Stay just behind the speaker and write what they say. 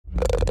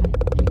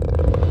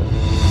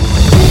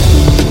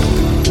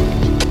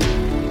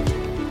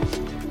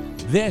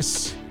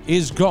This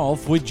is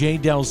Golf with Jay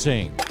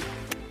Delsing.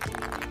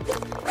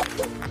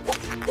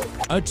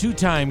 A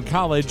two-time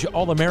college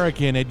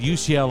All-American at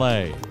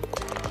UCLA.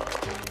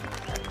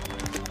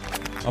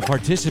 A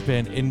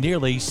participant in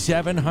nearly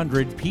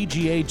 700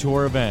 PGA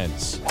Tour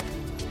events.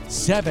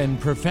 7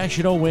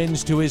 professional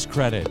wins to his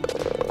credit.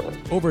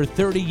 Over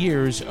 30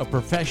 years of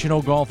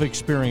professional golf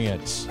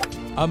experience.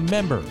 A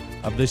member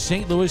of the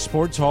St. Louis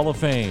Sports Hall of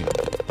Fame.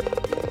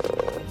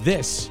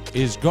 This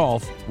is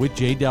Golf with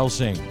Jay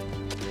Delsing.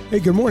 Hey,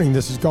 good morning.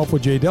 This is Golf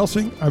with Jay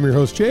Delsing. I'm your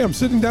host, Jay. I'm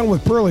sitting down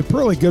with Pearly.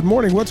 Pearly, good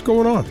morning. What's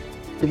going on?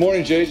 Good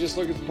morning, Jay. Just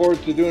looking forward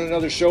to doing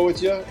another show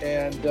with you,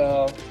 and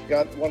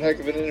got one heck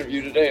of an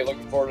interview today.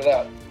 Looking forward to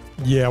that.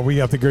 Yeah, we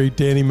got the great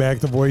Danny Mac,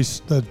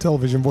 the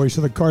television voice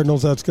of the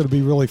Cardinals. That's going to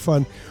be really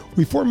fun.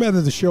 We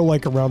formatted the show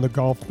like Around the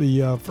Golf.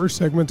 The first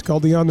segment's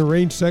called the On the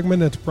Range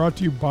segment. It's brought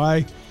to you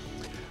by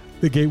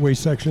the Gateway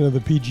section of the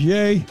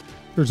PGA.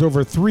 There's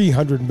over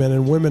 300 men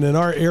and women in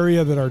our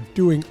area that are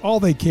doing all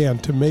they can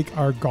to make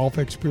our golf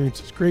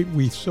experiences great.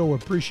 We so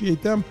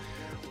appreciate them.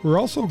 We're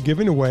also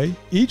giving away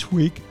each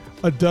week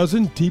a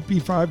dozen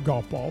TP5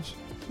 golf balls.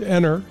 To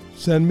enter,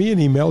 send me an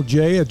email,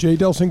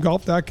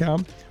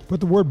 jay@jdelsinggolf.com.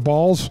 Put the word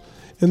balls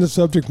in the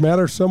subject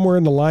matter somewhere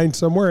in the line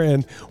somewhere,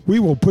 and we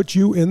will put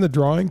you in the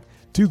drawing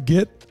to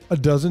get a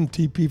dozen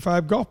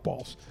TP5 golf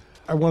balls.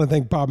 I want to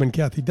thank Bob and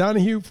Kathy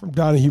Donahue from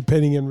Donahue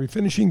Painting and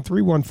Refinishing,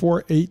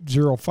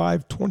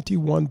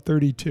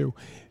 314-805-2132.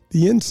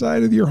 The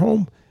inside of your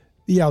home,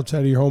 the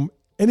outside of your home,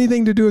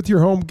 anything to do with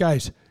your home,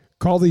 guys,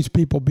 call these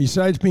people.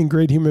 Besides being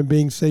great human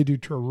beings, they do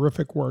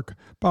terrific work.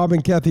 Bob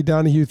and Kathy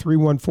Donahue,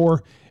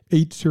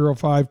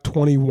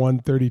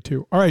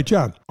 314-805-2132. All right,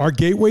 John, our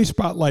Gateway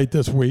Spotlight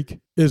this week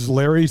is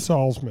Larry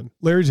Salzman.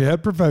 Larry's a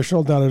head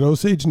professional down at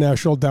Osage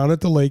National down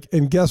at the lake,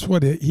 and guess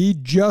what? He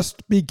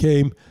just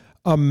became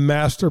a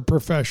master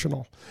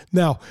professional.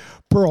 Now,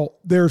 Pearl,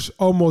 there's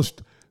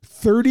almost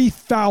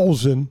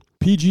 30,000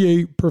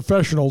 PGA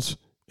professionals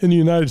in the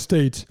United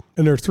States,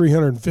 and there's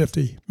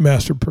 350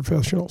 master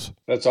professionals.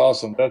 That's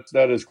awesome.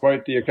 That is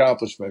quite the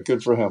accomplishment.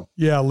 Good for him.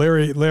 Yeah,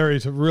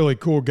 Larry's a really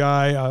cool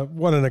guy.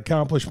 What an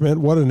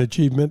accomplishment. What an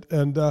achievement.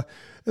 And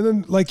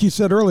then, like you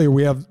said earlier,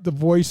 we have the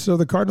voice of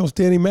the Cardinals,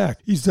 Danny Mac.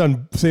 He's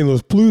done St.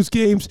 Louis Blues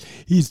games.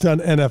 He's done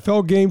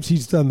NFL games.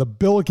 He's done the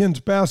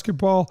Billikens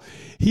basketball.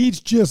 He's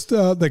just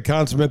the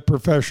consummate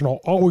professional,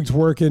 always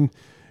working,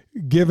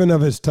 giving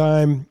of his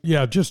time.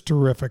 Yeah, just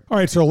terrific. All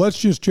right, so let's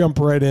just jump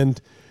right in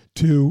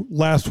to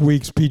last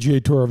week's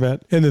PGA Tour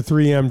event in the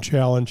 3M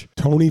Challenge.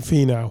 Tony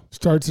Finau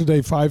starts the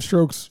day 4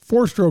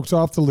 strokes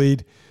off the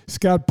lead.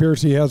 Scott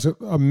Piercy has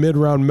a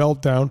mid-round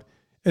meltdown.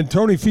 And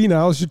Tony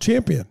Finau is the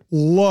champion.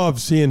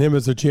 Love seeing him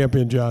as a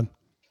champion, John.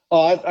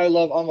 Oh, we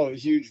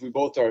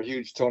both are a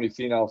huge Tony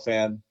Finau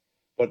fan.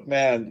 But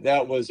man,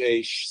 that was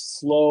a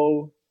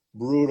slow,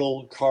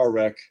 brutal car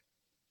wreck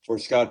for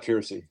Scott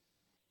Piercy.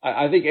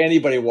 I think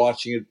anybody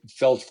watching it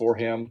felt for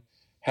him.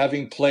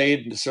 Having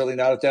played, certainly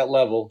not at that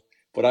level,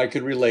 but I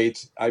could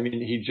relate. I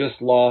mean, he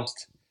just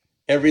lost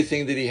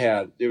everything that he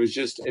had. It was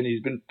just, and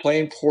he's been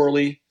playing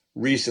poorly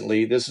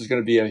recently. This is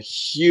going to be a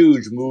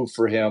huge move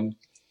for him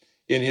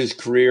in his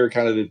career,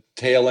 kind of the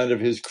tail end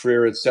of his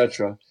career,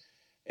 etc.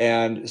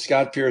 And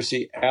Scott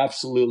Piercy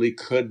absolutely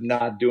could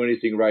not do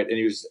anything right. And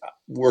he was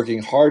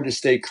working hard to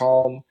stay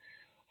calm,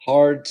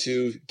 hard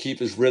to keep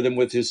his rhythm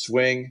with his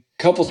swing.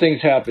 A couple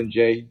things happened,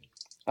 Jay.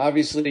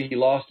 Obviously, he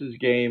lost his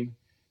game.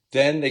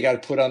 Then they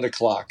got put on the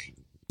clock.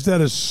 That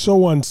is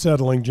so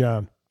unsettling,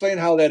 John. Explain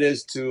how that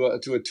is to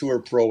a tour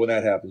pro when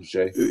that happens,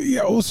 Jay.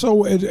 Yeah, well,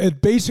 so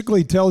it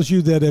basically tells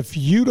you that if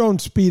you don't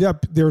speed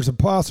up, there's a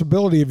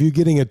possibility of you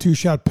getting a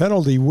 2-shot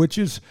penalty, which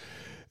is,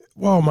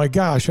 oh my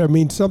gosh, I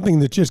mean, something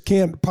that just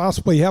can't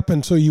possibly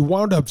happen. So you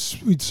wind up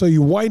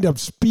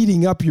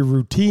speeding up your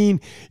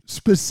routine,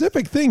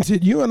 specific things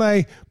that you and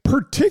I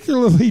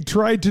particularly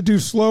tried to do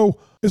slow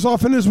as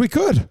often as we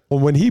could.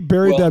 When he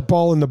buried that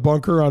ball in the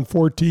bunker on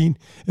 14,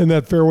 in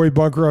that fairway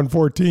bunker on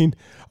 14,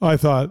 I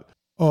thought,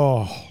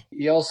 oh.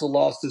 He also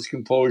lost his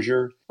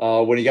composure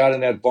when he got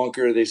in that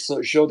bunker. They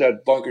showed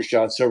that bunker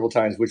shot several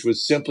times, which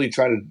was simply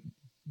trying to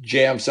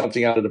jam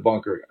something out of the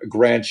bunker,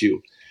 grant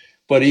you.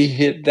 But he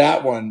hit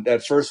that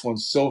first one,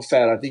 so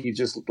fat. I think he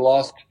just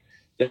lost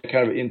that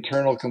kind of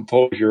internal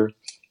composure,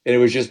 and it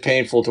was just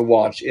painful to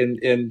watch.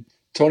 And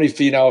Tony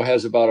Finau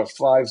has about a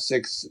 5,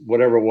 6,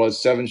 whatever it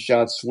was,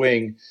 7-shot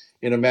swing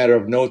in a matter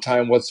of no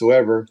time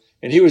whatsoever.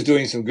 And he was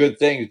doing some good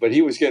things, but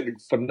he was getting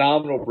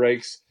phenomenal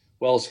breaks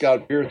while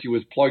Scott Piercy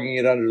was plugging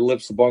it under the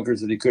lips of bunkers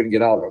that he couldn't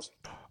get out of.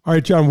 All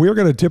right, John, we're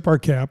going to tip our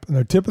cap, and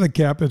our tip of the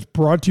cap is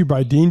brought to you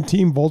by Dean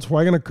Team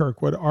Volkswagen of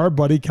Kirkwood, our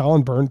buddy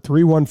Colin Byrne,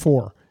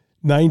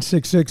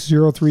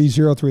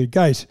 314-966-0303.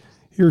 Guys,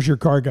 here's your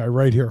car guy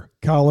right here,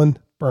 Colin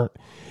Byrne.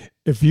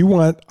 If you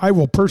want, I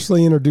will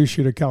personally introduce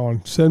you to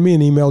Colin. Send me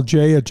an email,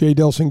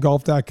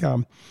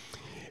 jay@jdelsinggolf.com,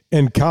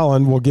 and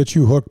Colin will get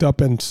you hooked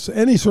up in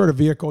any sort of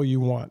vehicle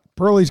you want.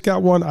 Pearlie's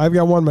got one. I've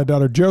got one. My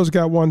daughter Joe's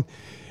got one.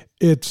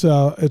 It's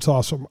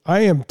awesome.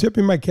 I am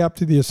tipping my cap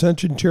to the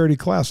Ascension Charity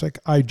Classic.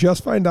 I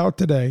just found out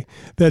today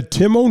that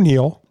Tim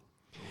O'Neill,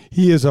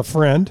 he is a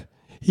friend.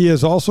 He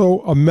is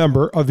also a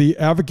member of the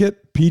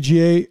Advocate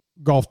PGA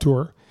Golf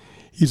Tour.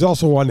 He's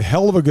also one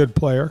hell of a good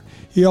player.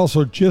 He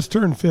also just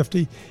turned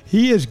 50.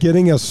 He is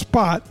getting a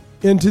spot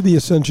into the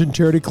Ascension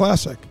Charity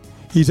Classic.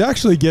 He's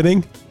actually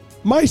getting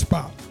my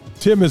spot.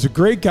 Tim is a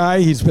great guy.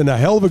 He's been a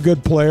hell of a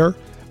good player.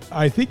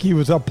 I think he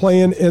was up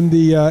playing in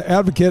the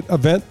Advocate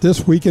event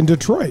this week in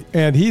Detroit.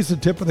 And he's the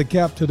tip of the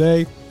cap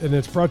today. And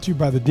it's brought to you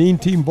by the Dean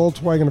Team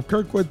Volkswagen of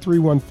Kirkwood,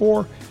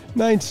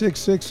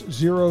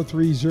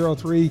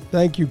 314-966-0303.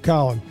 Thank you,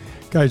 Colin.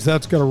 Guys,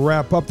 that's going to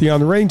wrap up the On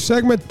the Range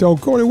segment.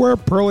 Don't go anywhere.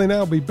 Pearlie and I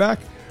will be back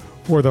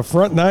for the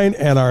front nine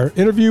and our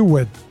interview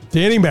with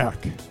Danny Mac.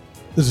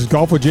 This is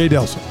Golf with Jay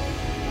Delsing.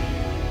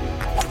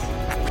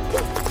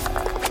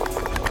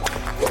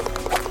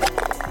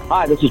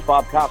 Hi, this is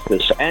Bob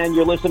Costas, and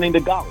you're listening to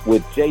Golf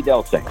with Jay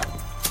Delsing.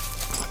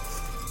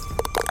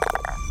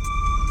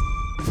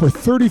 For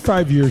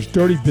 35 years,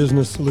 Doherty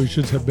Business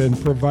Solutions have been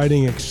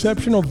providing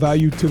exceptional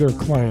value to their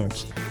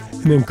clients,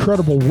 an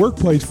incredible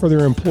workplace for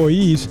their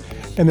employees,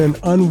 and an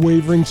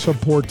unwavering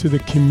support to the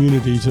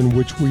communities in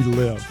which we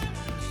live.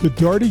 The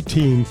Doherty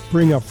team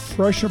bring a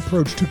fresh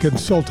approach to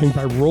consulting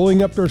by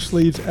rolling up their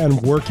sleeves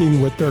and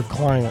working with their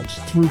clients.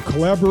 Through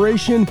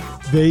collaboration,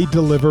 they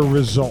deliver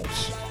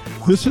results.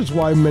 This is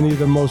why many of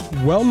the most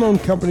well-known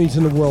companies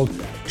in the world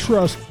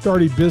trust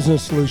Doherty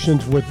Business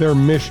Solutions with their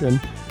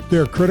mission,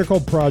 their critical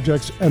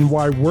projects, and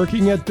why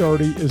working at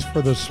Doherty is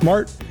for the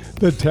smart,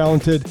 the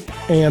talented,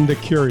 and the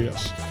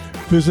curious.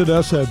 Visit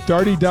us at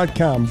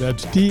Doherty.com.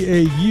 That's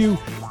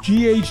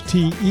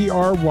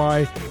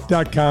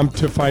DAUGHTERY.com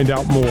to find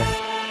out more.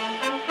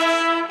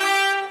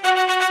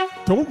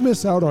 Don't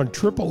miss out on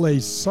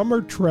AAA's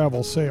summer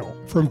travel sale.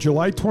 From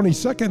July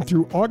 22nd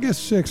through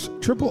August 6th,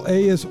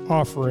 AAA is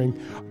offering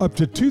up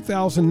to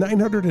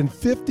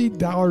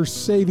 $2,950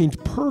 savings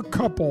per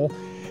couple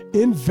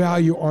in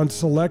value on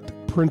select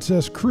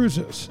Princess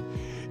cruises.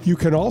 You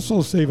can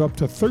also save up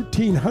to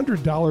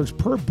 $1,300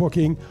 per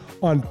booking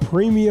on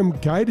premium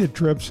guided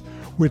trips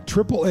with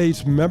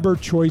AAA's Member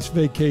Choice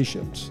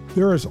Vacations.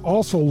 There is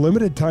also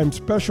limited time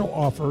special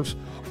offers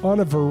on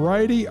a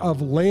variety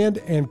of land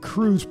and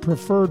cruise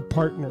preferred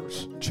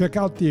partners. Check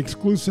out the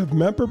exclusive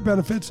member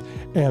benefits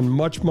and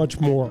much, much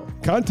more.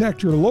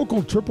 Contact your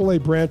local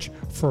AAA branch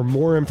for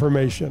more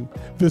information.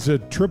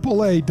 Visit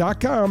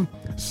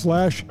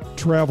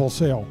AAA.com/travel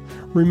sale.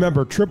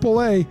 Remember,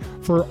 AAA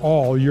for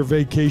all your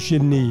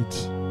vacation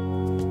needs.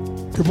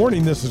 Good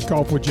morning, this is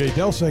Golf with Jay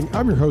Delsing.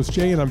 I'm your host,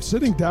 Jay, and I'm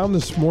sitting down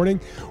this morning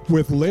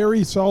with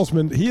Larry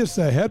Salzman. He is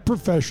the head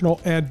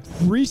professional and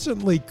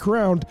recently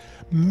crowned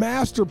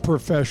master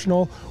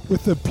professional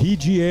with the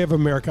PGA of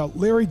America.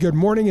 Larry, good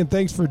morning, and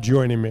thanks for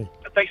joining me.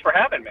 Thanks for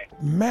having me.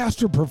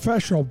 Master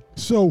professional.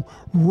 So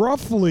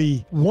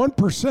roughly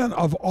 1%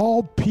 of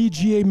all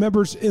PGA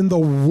members in the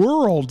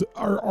world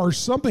are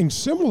something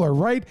similar,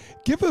 right?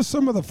 Give us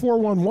some of the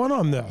 411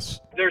 on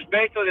this. There's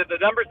basically the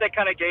numbers they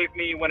kind of gave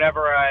me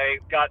whenever I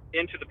got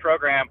into the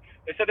program.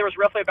 They said there was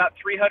roughly about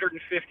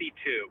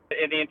 352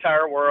 in the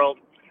entire world.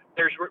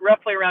 There's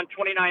roughly around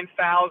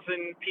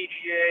 29,000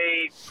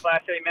 PGA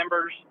Class A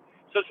members.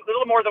 So it's a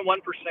little more than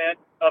 1%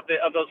 of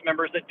those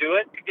members that do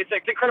it. It's an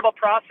incredible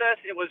process.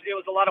 It was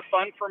a lot of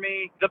fun for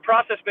me. The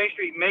process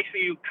basically makes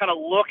you kind of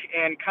look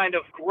and kind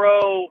of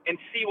grow and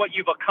see what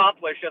you've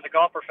accomplished as a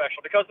golf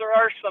professional, because there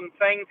are some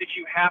things that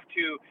you have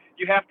to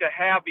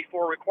have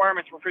before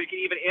requirements before you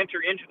can even enter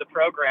into the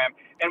program.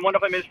 And one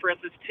of them is, for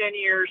instance, 10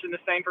 years in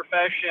the same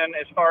profession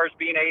as far as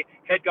being a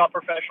head golf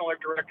professional or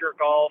director of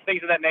golf,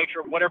 things of that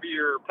nature, whatever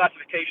your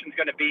classification is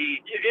going to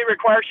be. It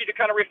requires you to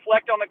kind of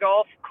reflect on the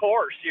golf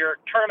course, your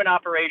tournament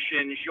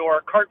operations, your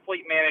cart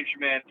fleet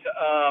management,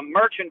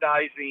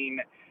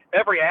 merchandising,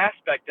 every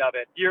aspect of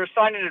it. You're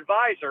assigned an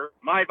advisor.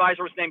 My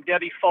advisor was named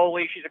Debbie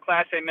Foley. She's a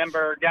Class A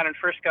member down in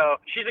Frisco.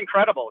 She's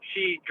incredible.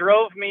 She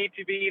drove me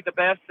to be the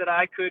best that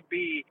I could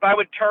be. If I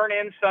would turn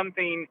in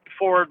something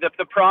for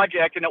the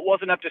project and it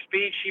wasn't up to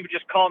speed, she would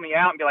just call me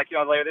out and be like,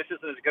 Larry, this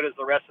isn't as good as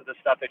the rest of the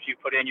stuff that you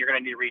put in. You're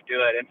going to need to redo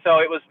it. And so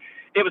it was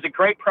a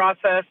great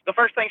process. The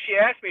first thing she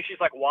asked me, she's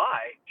like,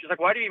 why? She's like,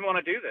 why do you even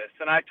want to do this?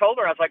 And I told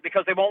her, I was like,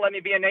 because they won't let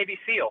me be a Navy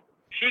SEAL.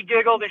 She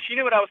giggled and she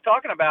knew what I was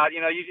talking about.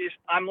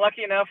 I'm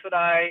lucky enough that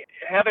I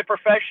have a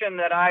profession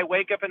that I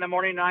wake up in the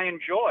morning and I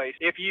enjoy.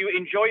 If you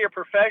enjoy your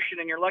profession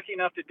and you're lucky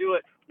enough to do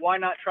it, why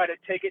not try to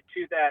take it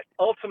to that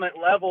ultimate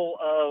level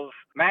of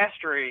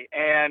mastery?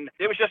 And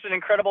it was just an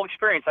incredible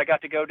experience. I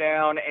got to go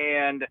down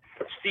and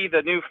see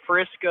the new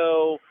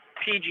Frisco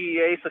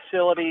PGA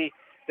facility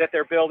that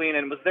they're building,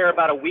 and was there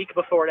about a week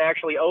before it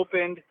actually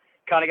opened.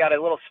 Kind of got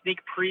a little sneak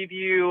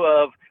preview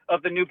of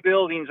the new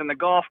buildings and the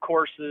golf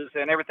courses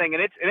and everything,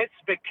 and it's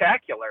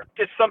spectacular.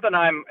 It's something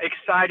I'm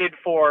excited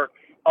for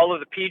all of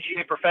the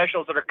PGA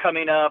professionals that are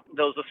coming up,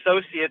 those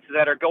associates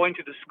that are going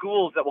to the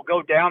schools that will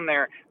go down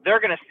there. They're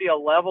going to see a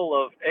level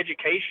of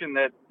education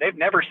that they've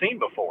never seen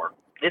before.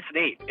 It's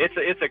neat.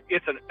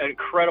 It's an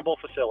incredible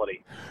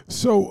facility.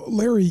 So,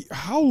 Larry,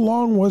 how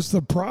long was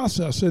the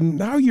process? And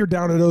now you're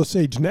down at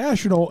Osage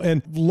National,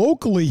 and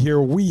locally here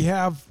we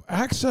have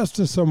access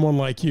to someone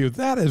like you.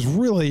 That is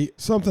really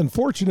something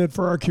fortunate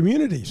for our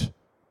communities.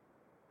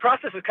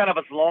 Process is kind of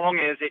as long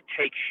as it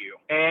takes you,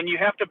 and you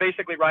have to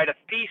basically write a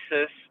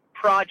thesis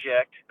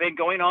project, been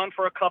going on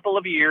for a couple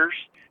of years,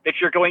 that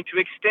you're going to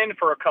extend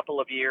for a couple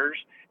of years,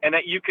 and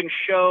that you can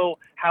show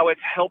how it's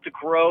helped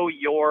grow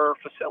your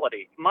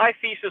facility. My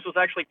thesis was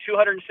actually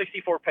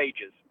 264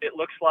 pages. It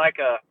looks like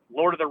a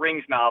Lord of the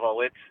Rings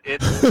novel.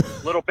 It's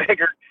a little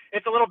bigger.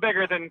 It's a little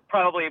bigger than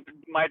probably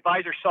my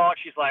advisor saw it.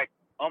 She's like,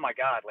 oh my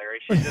God, Larry,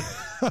 she's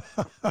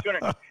just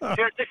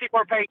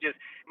 264 pages.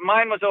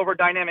 Mine was over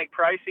dynamic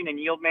pricing and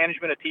yield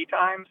management at tea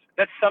times.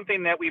 That's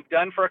something that we've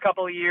done for a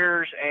couple of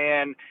years,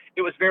 and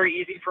it was very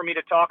easy for me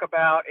to talk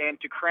about and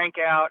to crank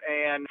out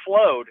and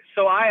flowed.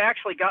 So I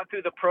actually got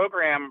through the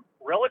program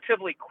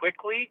relatively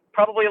quickly,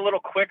 probably a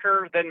little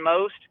quicker than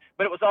most,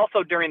 but it was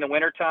also during the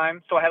winter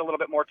time, so I had a little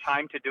bit more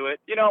time to do it.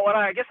 You know, what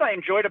I guess I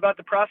enjoyed about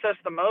the process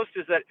the most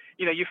is that,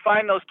 you know, you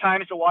find those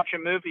times to watch a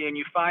movie, and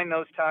you find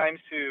those times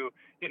to,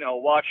 you know,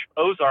 watch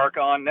Ozark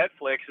on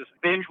Netflix, is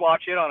binge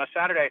watch it on a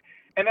Saturday.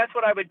 And that's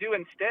what I would do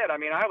instead. I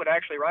mean, I would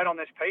actually write on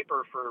this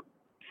paper for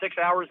 6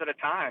 hours at a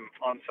time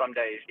on some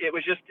days. It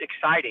was just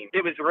exciting.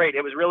 It was great.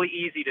 It was really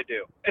easy to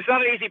do. It's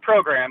not an easy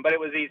program, but it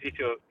was easy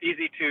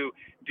to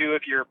do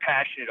if you're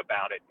passionate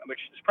about it, which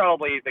is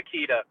probably the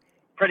key to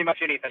pretty much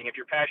anything. If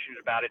you're passionate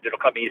about it, it'll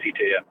come easy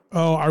to you.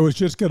 Oh, I was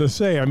just going to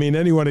say, I mean,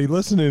 anybody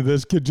listening to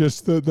this could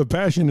just, the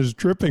passion is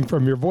dripping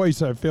from your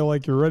voice. I feel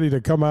like you're ready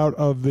to come out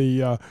of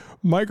the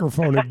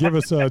microphone and give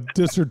us a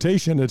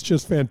dissertation. It's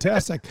just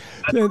fantastic.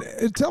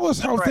 And tell us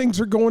how things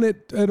are going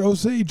at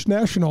Osage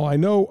National. I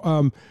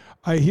know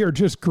I hear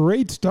just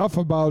great stuff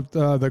about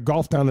the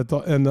golf down at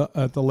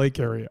the lake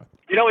area.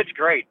 You know, it's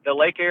great. The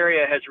lake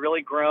area has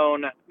really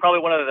grown. Probably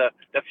one of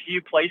the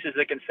few places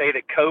that can say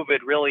that COVID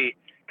really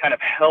kind of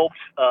helped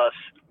us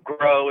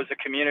grow as a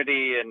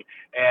community,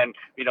 and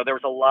you know, there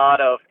was a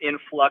lot of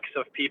influx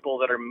of people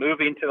that are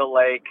moving to the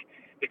lake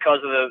because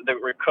of the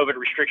COVID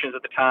restrictions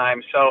at the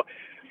time. So,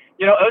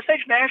 you know,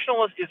 Osage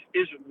National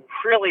is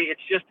really, it's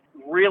just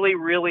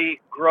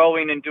really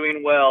growing and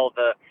doing well.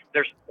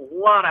 There's a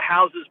lot of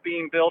houses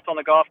being built on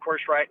the golf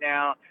course right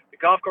now. The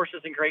golf course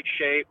is in great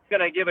shape. I'm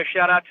going to give a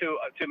shout out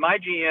to my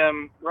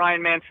GM,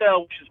 Ryan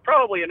Mansell, which is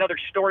probably another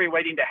story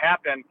waiting to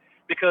happen,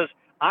 because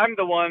I'm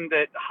the one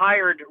that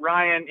hired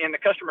Ryan in the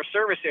customer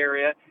service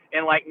area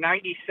in like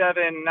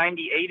 97,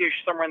 98-ish,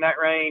 somewhere in that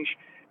range.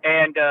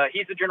 And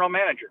he's the general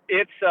manager.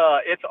 It's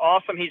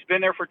awesome. He's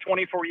been there for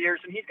 24 years,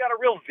 and he's got a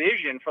real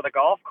vision for the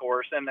golf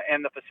course and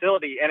the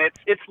facility. And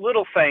it's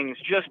little things,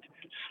 just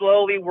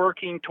slowly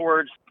working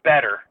towards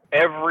better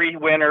every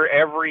winter,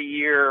 every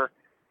year,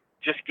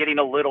 just getting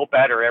a little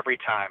better every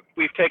time.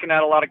 We've taken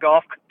out a lot of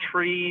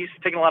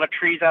taken a lot of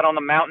trees out on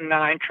the Mountain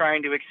 9,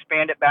 trying to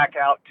expand it back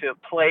out to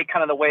play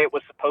kind of the way it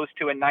was supposed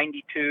to in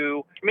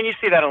 92. I mean, you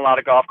see that in a lot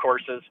of golf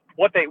courses.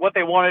 What they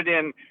wanted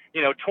in,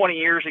 20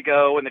 years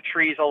ago, and the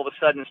trees all of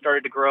a sudden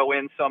started to grow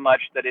in so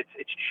much that it's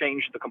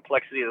changed the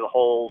complexity of the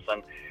holes.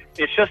 And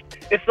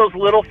it's those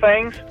little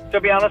things,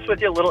 to be honest with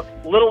you,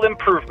 little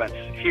improvements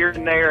here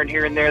and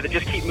there that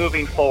just keep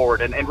moving forward.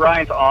 And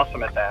Ryan's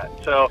awesome at that.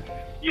 So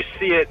you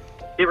see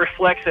it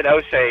reflects at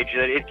Osage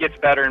that it gets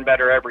better and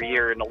better every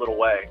year in a little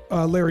way.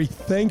 Larry,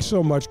 thanks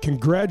so much.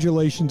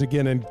 Congratulations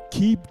again, and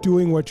keep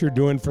doing what you're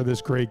doing for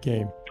this great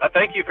game.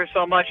 Thank you for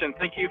so much, and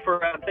thank you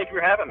for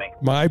having me.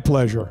 My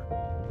pleasure.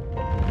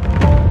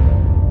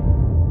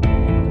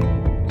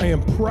 I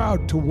am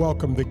proud to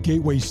welcome the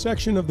Gateway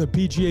section of the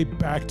PGA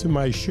back to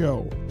my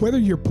show. Whether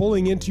you're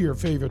pulling into your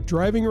favorite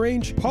driving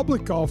range,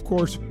 public golf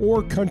course,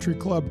 or country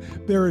club,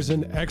 there is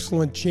an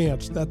excellent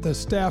chance that the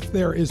staff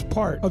there is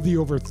part of the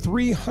over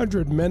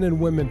 300 men and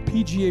women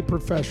PGA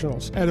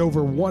professionals at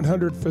over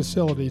 100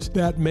 facilities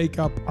that make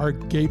up our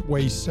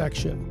Gateway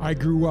section. I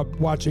grew up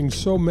watching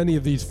so many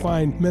of these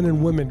fine men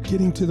and women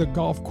getting to the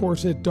golf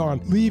course at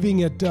dawn,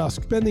 leaving at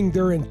dusk, spending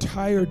their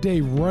entire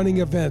day running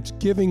events,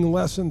 giving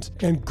lessons,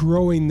 and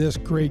growing this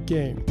great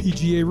game.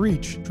 PGA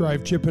Reach,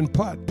 Drive, Chip, and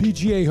Putt,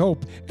 PGA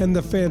Hope, and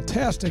the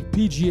fantastic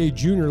PGA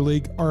Junior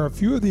League are a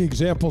few of the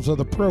examples of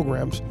the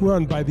programs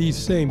run by these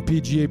same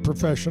PGA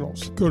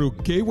professionals. Go to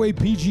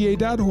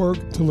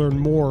gatewaypga.org to learn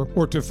more,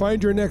 or to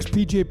find your next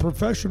PGA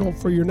professional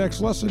for your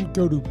next lesson,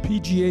 go to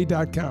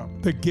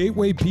pga.com. The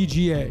Gateway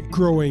PGA,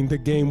 growing the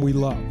game we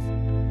love.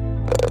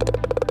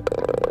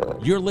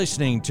 You're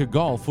listening to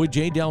Golf with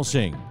Jay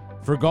Delsing.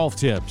 For golf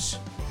tips,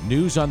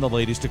 news on the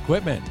latest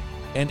equipment,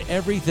 and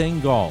everything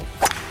golf,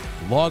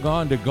 log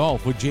on to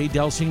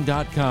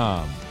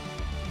golfwithjdelsing.com.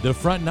 The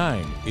Front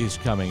Nine is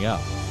coming up.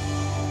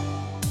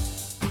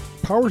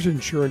 Powers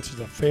Insurance is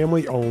a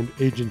family-owned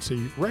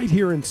agency right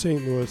here in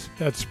St. Louis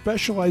that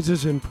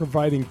specializes in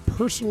providing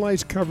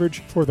personalized coverage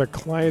for the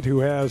client who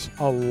has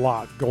a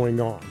lot going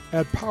on.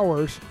 At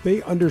Powers,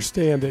 they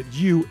understand that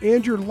you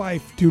and your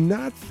life do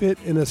not fit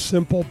in a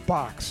simple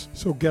box.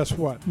 So guess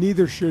what?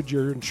 Neither should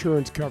your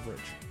insurance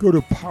coverage. Go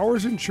to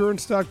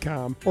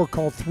powersinsurance.com or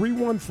call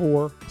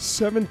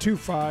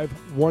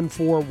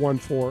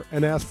 314-725-1414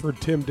 and ask for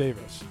Tim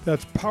Davis.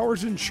 That's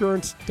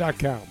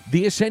powersinsurance.com.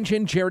 The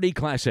Ascension Charity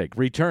Classic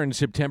returns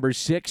September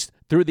 6th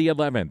through the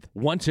 11th.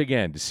 Once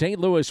again, St.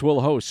 Louis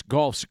will host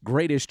golf's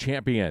greatest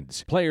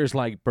champions. Players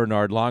like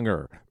Bernard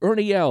Langer,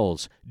 Ernie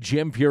Els,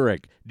 Jim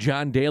Furyk,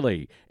 John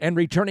Daly, and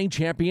returning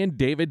champion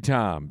David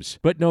Toms.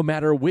 But no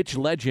matter which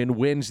legend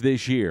wins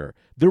this year,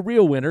 the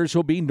real winners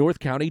will be North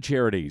County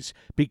Charities,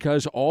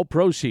 because all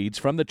proceeds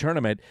from the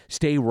tournament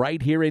stay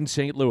right here in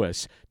St.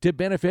 Louis to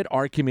benefit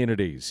our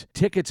communities.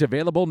 Tickets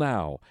available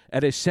now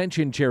at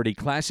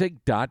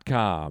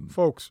AscensionCharityClassic.com.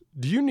 Folks,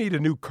 do you need a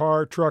new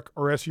car, truck,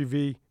 or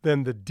SUV?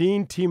 Then the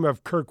Dean Team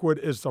of Kirkwood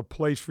is the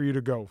place for you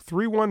to go.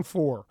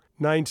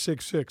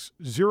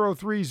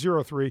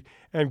 314-966-0303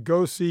 and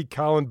go see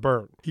Colin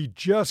Byrne. He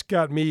just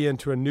got me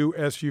into a new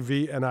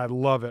SUV and I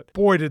love it.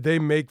 Boy, did they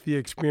make the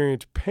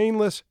experience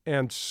painless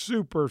and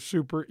super,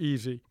 super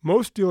easy.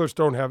 Most dealers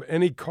don't have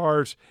any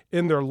cars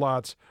in their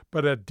lots,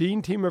 but at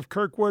Dean Team of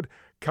Kirkwood,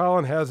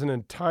 Colin has an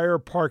entire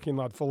parking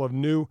lot full of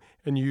new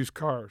and used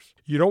cars.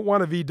 You don't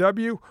want a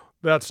VW?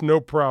 That's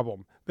no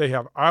problem. They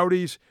have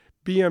Audis,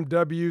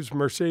 BMWs,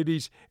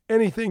 Mercedes,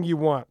 anything you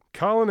want.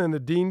 Colin and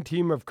the Dean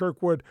Team of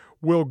Kirkwood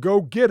will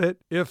go get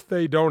it if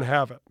they don't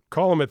have it.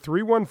 Call them at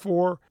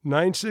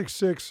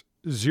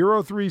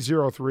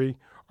 314-966-0303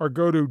 or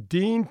go to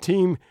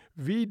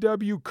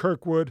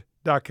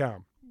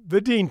DeanTeamVWKirkwood.com.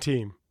 The Dean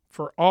Team,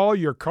 for all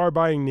your car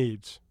buying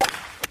needs.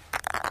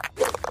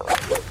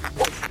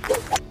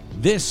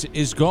 This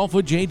is Golf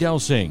with Jay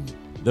Delsing.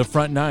 The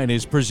Front Nine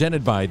is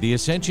presented by the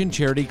Ascension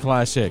Charity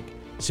Classic,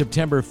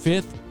 September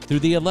 5th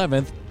through the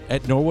 11th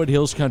at Norwood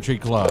Hills Country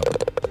Club.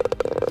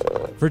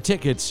 For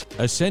tickets,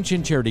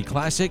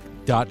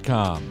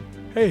 AscensionCharityClassic.com.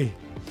 Hey,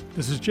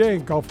 this is Jay,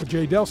 Golf with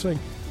Jay Delsing.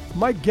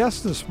 My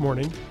guest this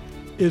morning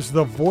is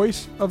the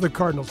voice of the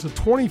Cardinals, the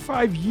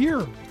 25-year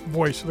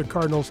voice of the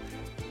Cardinals,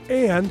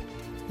 and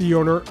the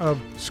owner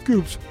of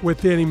Scoops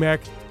with Danny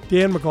Mac,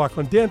 Dan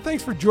McLaughlin. Dan,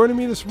 thanks for joining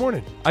me this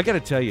morning. I got to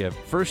tell you,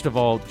 first of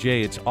all,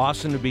 Jay, it's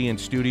awesome to be in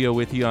studio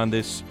with you on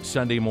this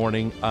Sunday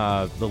morning.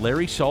 The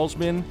Larry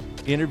Salzman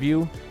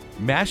interview,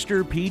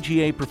 master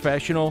PGA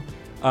professional.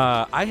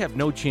 I have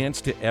no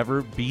chance to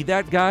ever be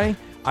that guy.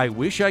 I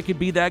wish I could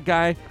be that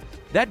guy.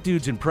 That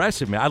dude's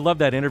impressive, man. I love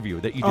that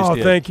interview that you just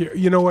did. Oh, thank you.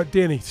 You know what,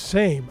 Danny?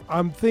 Same.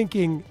 I'm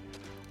thinking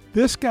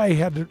this guy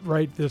had to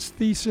write this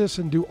thesis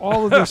and do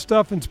all of this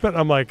stuff and spend.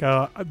 I'm like,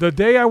 the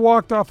day I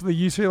walked off the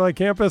UCLA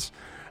campus,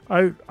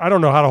 I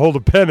don't know how to hold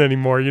a pen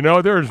anymore, you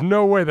know? There is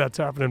no way that's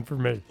happening for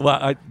me.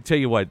 Well, I tell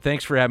you what,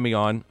 thanks for having me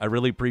on. I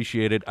really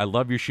appreciate it. I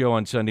love your show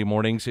on Sunday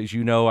mornings. As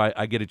you know,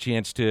 I get a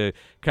chance to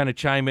kind of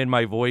chime in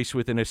my voice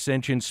with an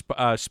Ascension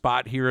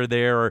spot here or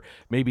there, or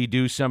maybe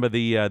do some of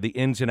the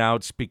ins and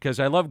outs, because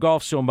I love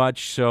golf so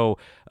much. So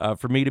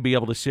for me to be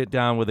able to sit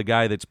down with a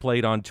guy that's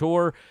played on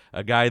tour,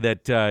 a guy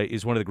that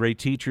is one of the great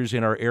teachers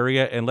in our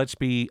area, and let's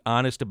be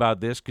honest about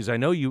this, because I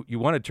know you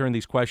want to turn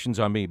these questions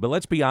on me, but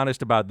let's be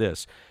honest about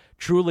this.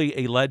 Truly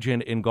a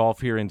legend in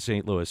golf here in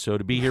St. Louis. So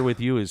to be here with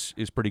you is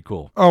pretty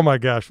cool. Oh my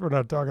gosh, we're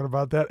not talking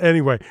about that.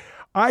 Anyway,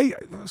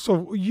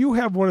 so you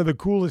have one of the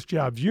coolest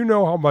jobs. You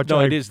know how much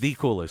it is the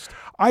coolest.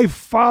 I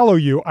follow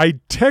you. I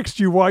text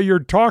you while you're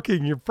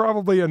talking. You're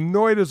probably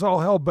annoyed as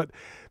all hell, but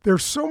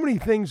there's so many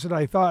things that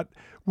I thought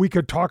we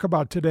could talk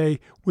about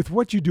today with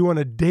what you do on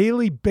a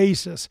daily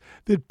basis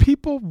that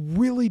people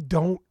really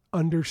don't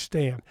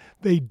understand.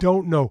 They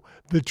don't know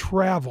the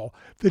travel,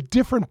 the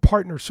different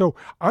partners. So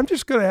I'm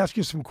just going to ask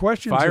you some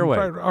questions. Fire away.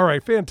 All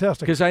right,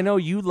 fantastic. Because I know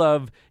you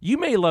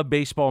may love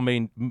baseball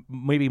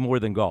maybe more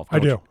than golf. I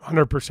do,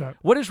 100%.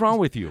 What is wrong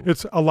with you?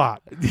 It's a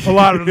lot. There's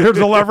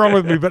a lot wrong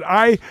with me, but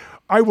I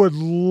would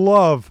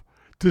love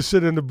to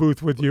sit in the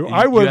booth with you.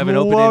 I would have an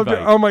open love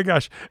invite. to. Oh my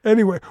gosh.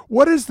 Anyway,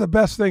 what is the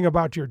best thing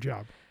about your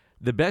job?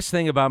 The best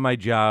thing about my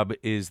job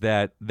is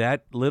that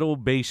little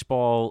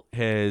baseball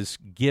has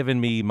given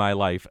me my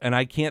life, and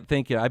I can't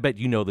think. I bet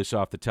you know this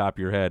off the top of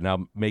your head, and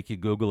I'll make you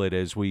Google it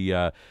as we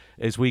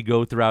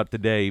go throughout the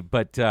day.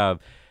 But I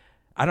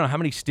don't know how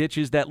many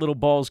stitches that little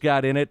ball's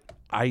got in it.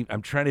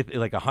 I'm trying to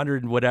like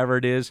 100 and whatever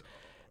it is.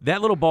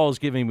 That little ball is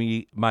giving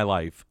me my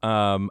life.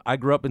 I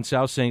grew up in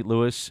South St.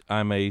 Louis.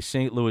 I'm a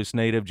St. Louis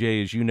native,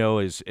 Jay, as you know,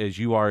 as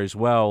you are as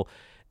well.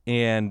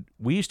 And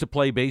we used to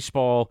play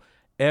baseball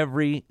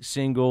every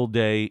single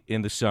day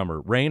in the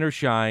summer, rain or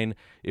shine.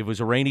 If it was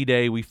a rainy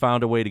day, we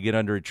found a way to get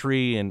under a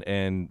tree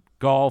and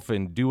golf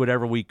and do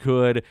whatever we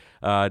could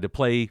to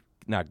play,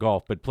 not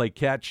golf, but play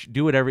catch,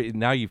 do whatever.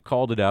 Now you've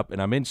called it up,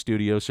 and I'm in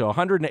studio. So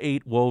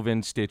 108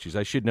 woven stitches.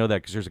 I should know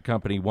that because there's a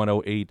company,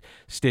 108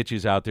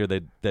 Stitches, out there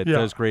that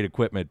does great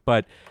equipment.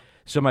 But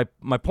so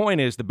my point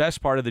is, the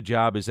best part of the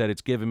job is that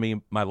it's given me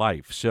my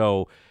life.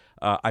 So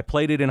I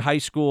played it in high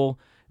school.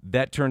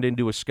 That turned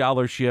into a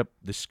scholarship.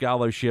 The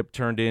scholarship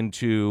turned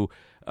into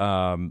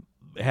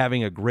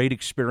having a great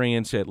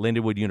experience at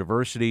Lindenwood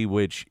University,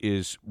 which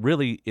is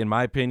really, in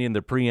my opinion,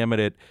 the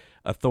preeminent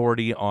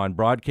authority on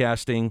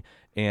broadcasting.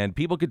 And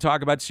people can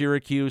talk about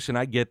Syracuse, and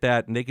I get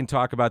that, and they can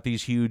talk about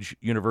these huge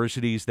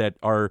universities that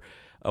are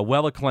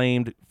well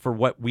acclaimed for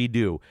what we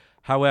do.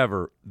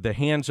 However, the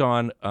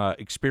hands-on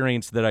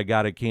experience that I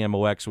got at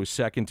KMOX was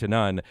second to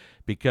none,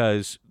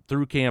 because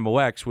through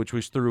KMOX, which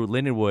was through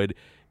Lindenwood,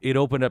 it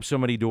opened up so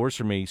many doors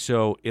for me.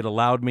 So it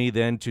allowed me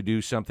then to do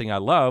something I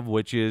love,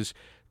 which is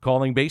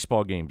calling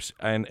baseball games.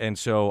 And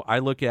so I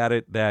look at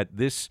it that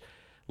this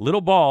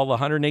little ball,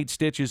 108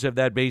 stitches of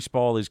that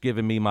baseball, has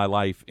given me my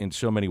life in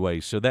so many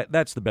ways. So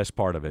that's the best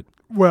part of it.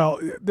 Well,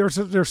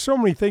 there's so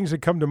many things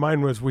that come to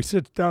mind as we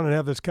sit down and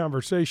have this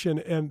conversation,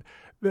 and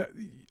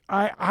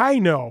I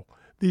know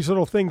these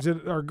little things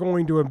that are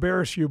going to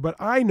embarrass you, but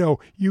I know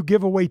you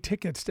give away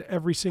tickets to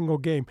every single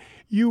game.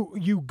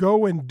 You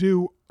go and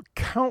do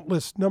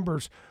countless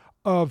numbers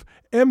of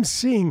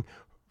emceeing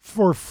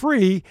for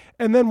free,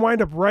 and then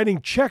wind up writing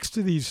checks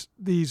to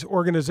these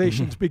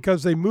organizations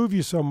because they move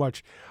you so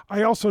much.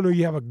 I also know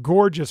you have a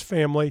gorgeous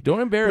family. Don't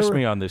embarrass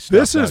me on this stuff.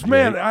 This is,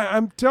 man,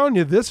 I'm telling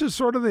you, this is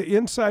sort of the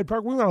inside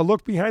part. We want to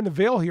look behind the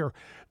veil here.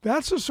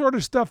 That's the sort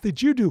of stuff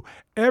that you do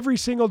every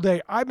single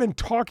day. I've been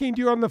talking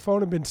to you on the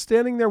phone and been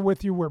standing there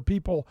with you where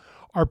people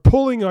are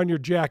pulling on your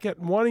jacket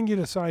and wanting you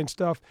to sign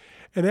stuff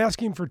and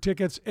asking for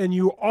tickets, and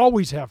you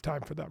always have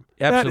time for them.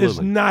 Absolutely. That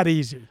is not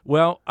easy.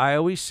 Well, I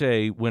always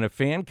say when a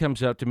fan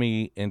comes up to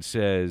me and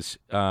says,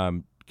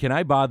 can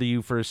I bother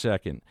you for a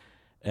second?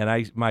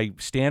 And my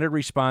standard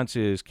response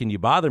is, can you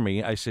bother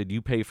me? I said,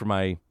 you pay for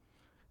my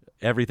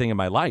everything in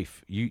my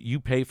life. You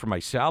pay for my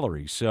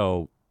salary,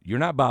 so you're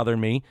not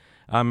bothering me.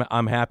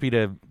 I'm happy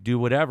to do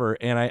whatever.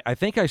 And I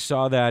think I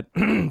saw that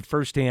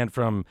firsthand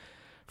from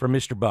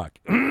Mr. Buck.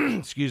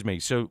 Excuse me.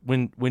 So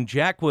when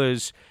Jack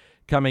was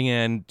coming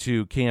in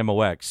to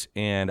KMOX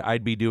and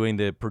I'd be doing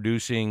the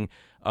producing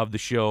of the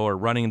show or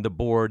running the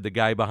board, the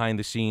guy behind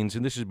the scenes,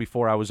 and this is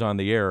before I was on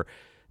the air,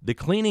 the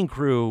cleaning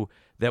crew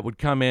that would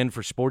come in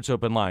for Sports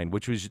Open Line,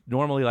 which was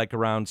normally like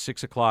around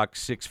 6 o'clock,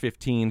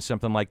 6:15,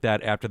 something like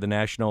that after the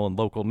national and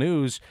local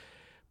news.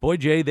 Boy,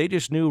 Jay, they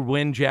just knew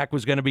when Jack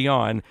was going to be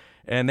on,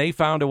 and they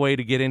found a way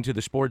to get into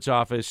the sports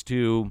office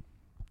to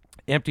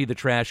empty the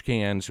trash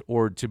cans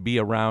or to be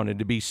around and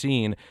to be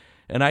seen.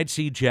 And I'd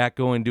see Jack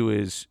go into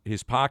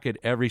his pocket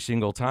every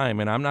single time,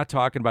 and I'm not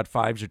talking about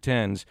fives or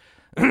tens.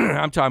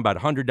 I'm talking about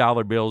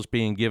 $100 bills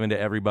being given to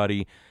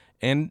everybody,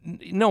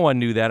 and no one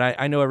knew that.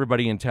 I know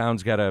everybody in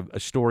town's got a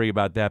story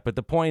about that, but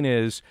the point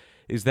is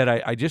that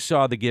I just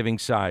saw the giving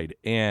side,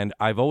 and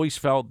I've always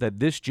felt that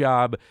this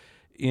job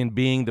in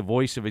being the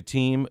voice of a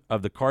team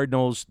of the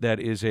Cardinals that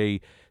is a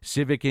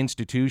civic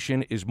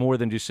institution is more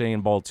than just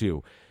saying ball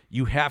two.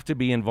 You have to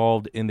be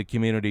involved in the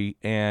community,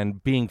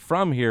 and being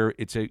from here,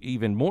 it's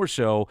even more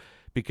so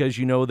because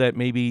you know that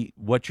maybe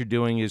what you're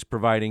doing is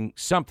providing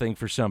something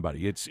for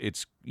somebody.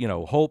 It's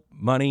hope,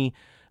 money,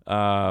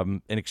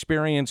 an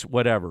experience,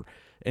 whatever.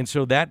 And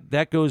so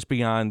that goes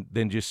beyond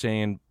than just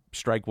saying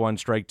strike one,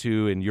 strike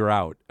two, and you're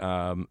out.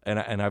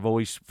 And I've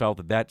always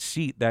felt that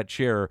seat, that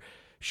chair,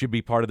 should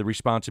be part of the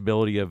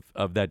responsibility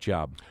of that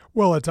job.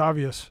 Well, it's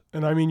obvious.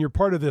 And I mean, you're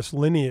part of this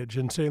lineage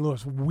in St.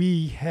 Louis.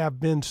 We have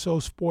been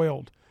so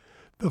spoiled.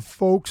 The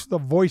folks, the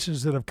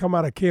voices that have come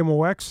out of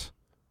KMOX,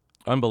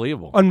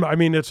 unbelievable. I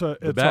mean, it's a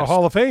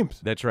Hall of Fame.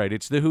 That's right.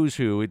 It's the who's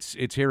who.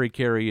 It's Harry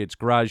Carey, it's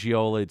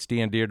Gragiola, it's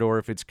Dan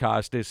Deerdorf, it's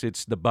Costas,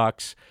 it's the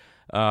Bucks.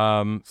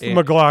 It's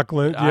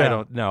McLaughlin. Yeah. I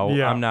don't know.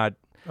 Yeah. I'm not.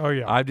 Oh,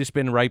 yeah. I've just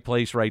been right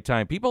place, right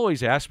time. People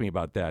always ask me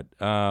about that.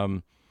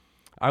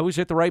 I was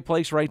at the right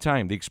place, right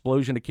time. The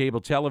explosion of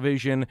cable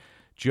television.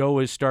 Joe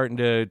is starting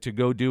to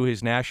go do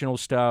his national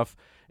stuff,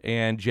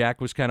 and Jack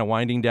was kind of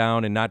winding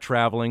down and not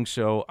traveling.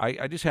 So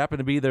I just happened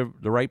to be the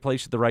right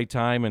place at the right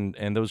time,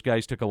 and those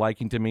guys took a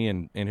liking to me,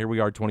 and here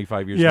we are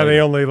 25 years later. Yeah, they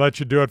only let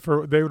you do it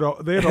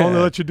they'd only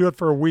let you do it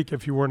for a week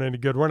if you weren't any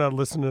good. We're not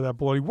listening to that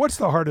bloody. What's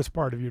the hardest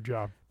part of your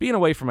job? Being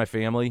away from my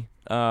family.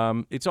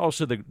 It's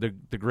also the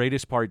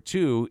greatest part,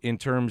 too, in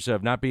terms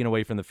of not being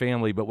away from the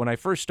family. But when I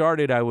first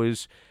started, I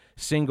was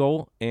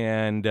single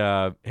and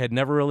had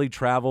never really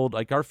traveled.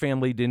 Like, our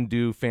family didn't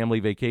do family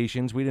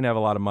vacations. We didn't have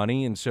a lot of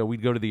money, and so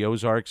we'd go to the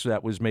Ozarks.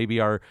 That was maybe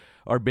our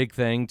big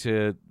thing.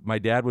 My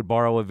dad would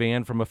borrow a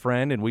van from a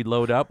friend, and we'd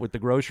load up with the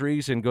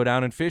groceries and go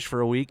down and fish for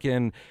a week,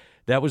 and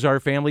that was our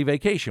family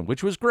vacation,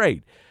 which was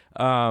great.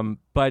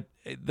 But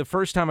the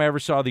first time I ever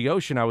saw the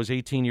ocean, I was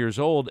 18 years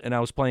old, and I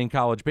was playing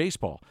college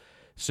baseball.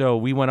 So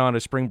we went on a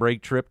spring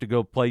break trip to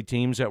go play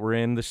teams that were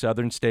in the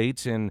southern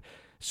states, and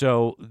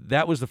so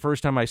that was the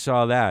first time I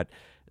saw that.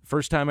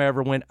 First time I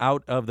ever went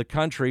out of the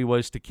country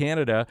was to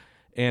Canada,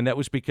 and that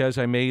was because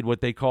I made what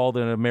they called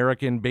an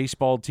American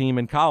baseball team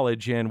in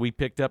college, and we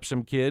picked up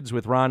some kids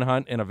with Ron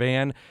Hunt in a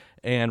van,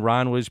 and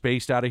Ron was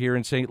based out of here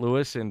in St.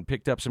 Louis, and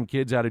picked up some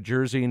kids out of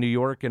Jersey and New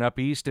York and up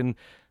east and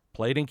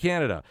played in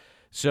Canada.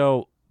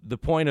 So the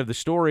point of the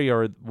story,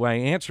 or my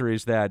answer,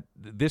 is that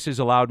this has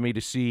allowed me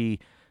to see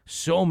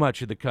so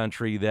much of the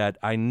country that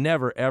I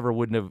never, ever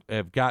wouldn't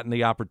have gotten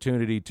the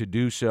opportunity to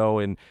do so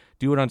and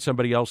do it on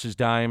somebody else's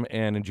dime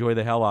and enjoy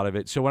the hell out of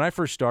it. So when I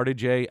first started,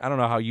 Jay, I don't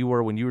know how you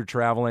were when you were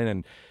traveling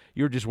and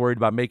you were just worried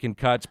about making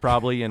cuts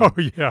probably. And, oh,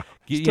 yeah,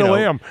 still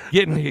am.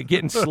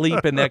 Getting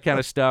sleep and that kind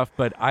of stuff.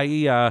 But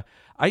I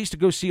used to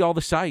go see all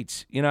the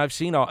sights. I've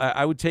seen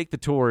I would take the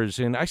tours,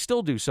 and I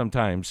still do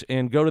sometimes,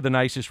 and go to the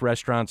nicest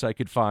restaurants I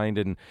could find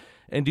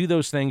and do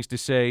those things to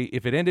say,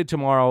 if it ended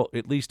tomorrow,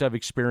 at least I've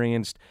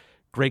experienced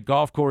great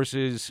golf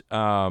courses,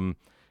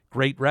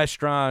 great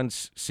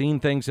restaurants, seen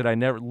things that I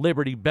never,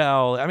 Liberty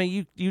Bell. I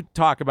mean, you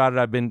talk about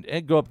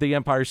it. Go up the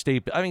Empire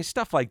State. I mean,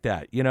 stuff like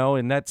that,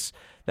 and that's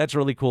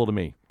really cool to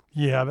me.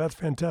 Yeah, that's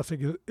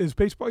fantastic. Is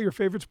baseball your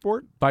favorite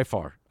sport? By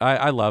far.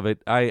 I love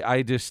it.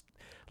 I just,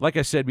 like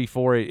I said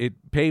before,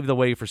 it paved the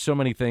way for so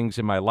many things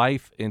in my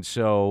life, and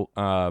so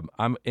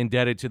I'm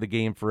indebted to the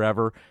game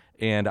forever,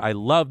 and I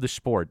love the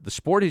sport. The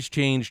sport has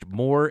changed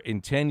more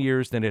in 10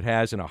 years than it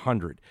has in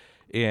 100.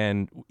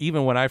 And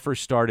even when I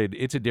first started,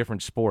 it's a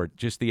different sport.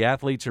 Just the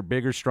athletes are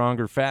bigger,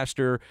 stronger,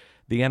 faster.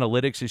 The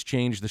analytics has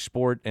changed the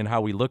sport and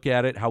how we look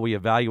at it, how we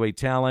evaluate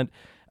talent,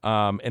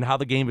 and how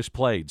the game is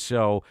played.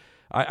 So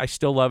I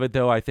still love it,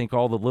 though. I think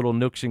all the little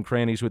nooks and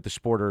crannies with the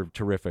sport are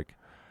terrific.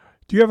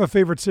 Do you have a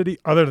favorite city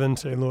other than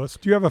St. Louis?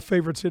 Do you have a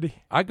favorite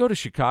city? I go to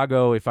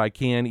Chicago if I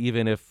can,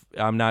 even if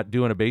I'm not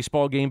doing a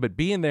baseball game. But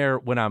being there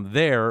when I'm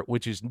there,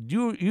 which is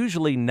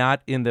usually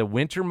not in the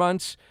winter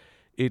months,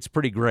 it's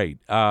pretty great.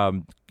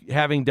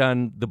 Having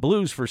done the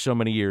Blues for so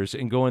many years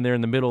and going there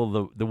in the middle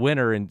of the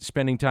winter and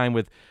spending time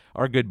with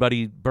our good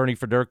buddy Bernie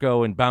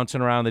Federico and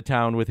bouncing around the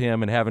town with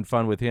him and having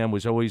fun with him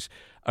was always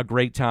a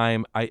great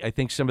time. I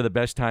think some of the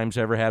best times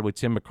I ever had with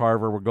Tim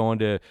McCarver were going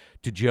to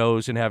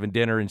Joe's and having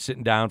dinner and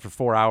sitting down for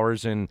 4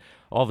 hours, and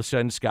all of a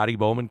sudden Scotty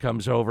Bowman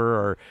comes over,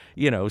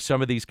 or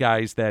some of these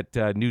guys that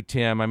knew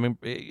Tim.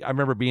 I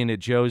remember being at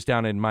Joe's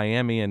down in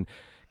Miami, and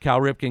Cal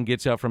Ripken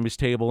gets up from his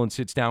table and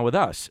sits down with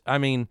us. I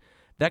mean,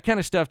 that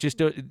kind of stuff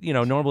just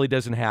normally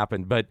doesn't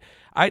happen. But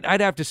I'd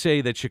have to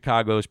say that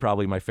Chicago is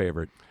probably my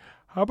favorite.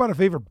 How about a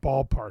favorite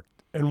ballpark,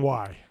 and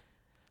why?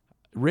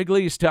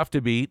 Wrigley is tough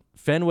to beat.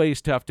 Fenway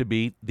is tough to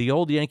beat. The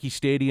old Yankee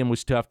Stadium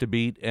was tough to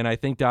beat, and I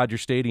think Dodger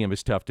Stadium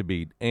is tough to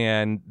beat.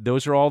 And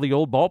those are all the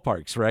old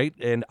ballparks, right?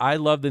 And I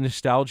love the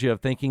nostalgia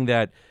of thinking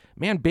that,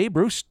 man, Babe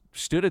Ruth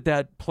stood at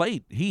that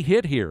plate. He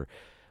hit here.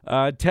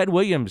 Ted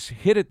Williams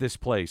hit at this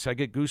place. I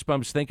get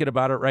goosebumps thinking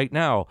about it right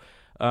now.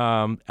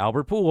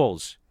 Albert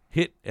Pujols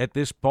hit at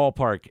this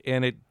ballpark,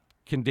 and it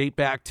can date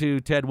back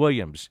to Ted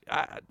Williams.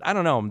 I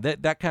don't know.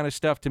 That kind of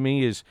stuff to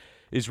me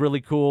is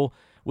really cool.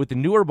 With the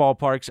newer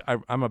ballparks,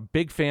 I'm a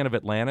big fan of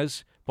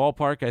Atlanta's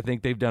ballpark. I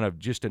think they've done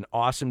just an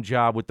awesome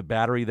job with the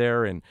battery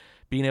there and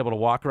being able to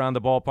walk around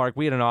the ballpark.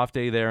 We had an off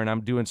day there, and I'm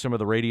doing some of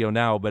the radio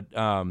now, but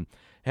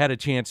had a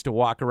chance to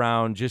walk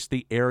around just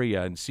the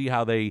area and see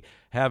how they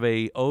have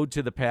a ode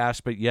to the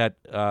past, but yet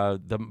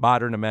the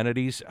modern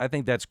amenities. I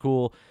think that's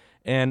cool.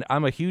 And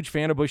I'm a huge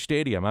fan of Busch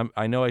Stadium.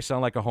 I know I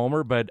sound like a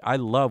homer, but I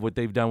love what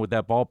they've done with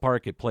that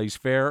ballpark. It plays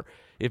fair.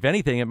 If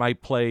anything, it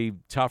might play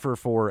tougher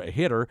for a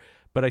hitter,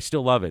 but I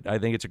still love it. I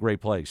think it's a great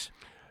place.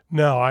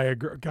 No, I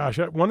agree. Gosh,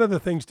 one of the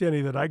things,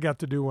 Danny, that I got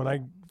to do when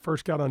I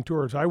first got on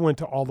tours, I went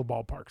to all the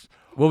ballparks.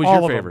 What was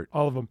your favorite?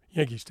 All of them.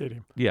 Yankee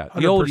Stadium. Yeah,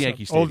 the old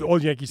Yankee Stadium.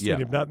 Old Yankee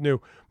Stadium, not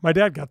new. My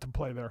dad got to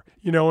play there,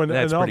 and all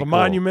the cool.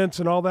 monuments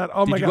and all that.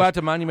 Oh, my gosh. Did you go out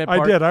to Monument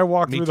Park? I did. I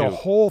walked through too. the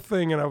whole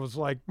thing, and I was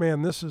like,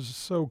 man, this is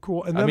so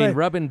cool. And then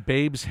rubbing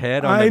Babe's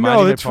head on the Monument Park.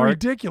 I know, it's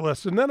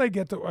ridiculous. And then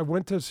I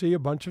went to see a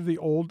bunch of the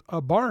old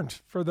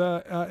barns for in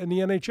the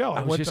NHL.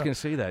 I was just going to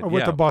say that. I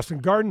went to Boston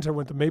Gardens. I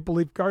went to Maple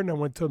Leaf Garden. I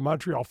went to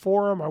Montreal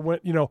Forum. I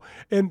went,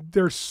 and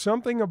there's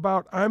something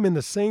about, I'm in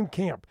the same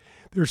camp.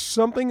 There's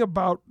something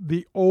about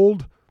the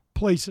old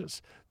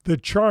places, the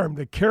charm,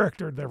 the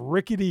character, the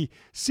rickety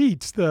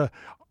seats, the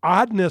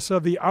oddness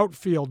of the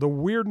outfield, the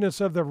weirdness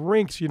of the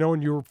rinks,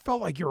 and you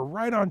felt like you were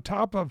right on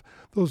top of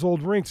those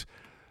old rinks.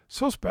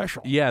 So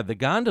special. Yeah, the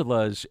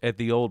gondolas at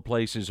the old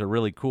places are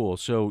really cool.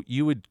 So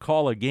you would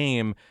call a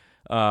game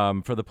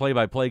for the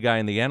play-by-play guy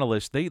and the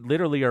analyst. They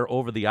literally are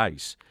over the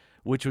ice,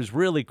 which was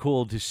really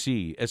cool to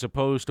see, as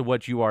opposed to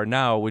what you are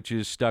now, which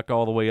is stuck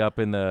all the way up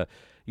in the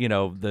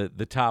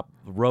top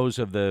rows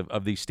of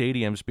these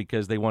stadiums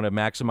because they want to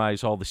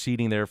maximize all the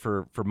seating there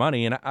for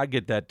money, and I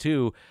get that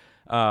too.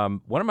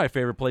 One of my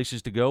favorite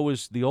places to go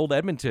was the old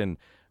Edmonton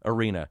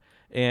Arena,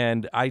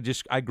 and I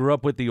grew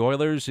up with the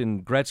Oilers,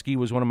 and Gretzky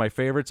was one of my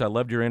favorites. I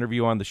loved your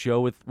interview on the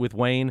show with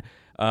Wayne,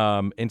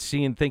 and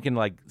seeing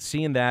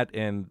that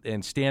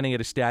and standing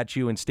at a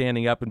statue and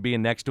standing up and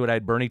being next to it. I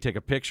had Bernie take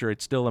a picture.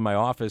 It's still in my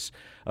office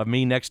of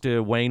me next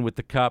to Wayne with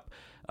the cup.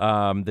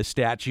 The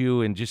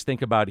statue, and just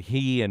think about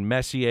he and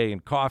Messier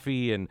and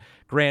Coffey and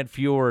Grant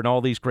Fuhr and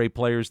all these great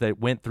players that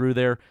went through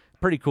there.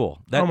 Pretty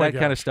cool. That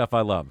kind of stuff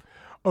I love.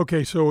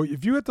 Okay, so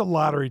if you hit the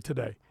lottery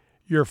today,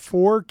 your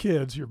 4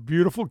 kids, your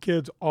beautiful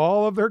kids,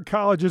 all of their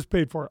colleges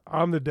paid for.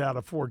 I'm the dad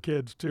of 4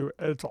 kids, too.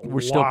 We're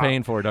still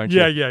paying for it, aren't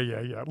you?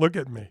 Yeah. Look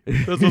at me.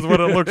 This is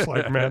what it looks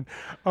like, man.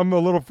 I'm a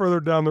little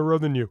further down the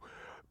road than you.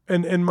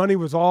 and money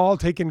was all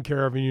taken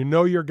care of, and you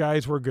know your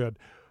guys were good,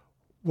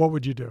 what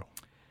would you do?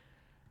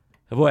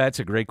 Boy, that's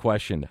a great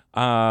question.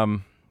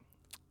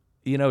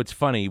 It's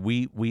funny.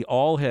 We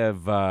all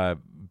have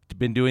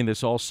been doing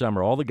this all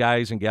summer. All the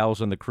guys and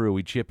gals on the crew,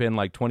 we chip in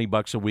like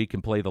 $20 a week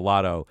and play the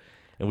lotto.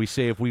 And we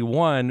say, if we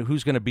won,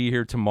 who's going to be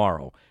here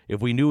tomorrow?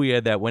 If we knew we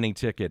had that winning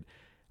ticket,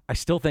 I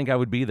still think I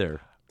would be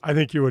there. I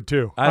think you would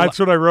too. That's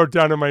what I wrote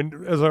down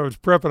as I was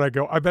prepping. I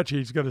go, I bet you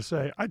he's going to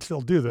say, I'd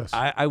still do this.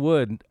 I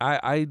would.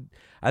 I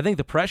think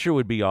the pressure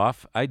would be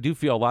off. I do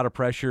feel a lot of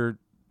pressure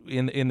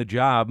in the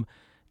job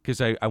because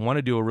I want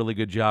to do a really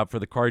good job for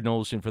the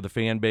Cardinals and for the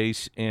fan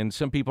base. And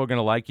some people are going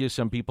to like you,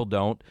 some people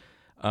don't.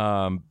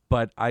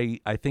 But I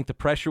think the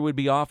pressure would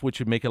be off, which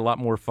would make it a lot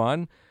more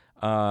fun.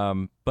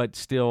 But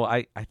still,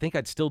 I think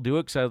I'd still do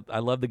it because I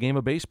love the game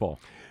of baseball.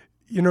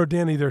 You know,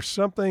 Danny, there's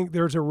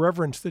a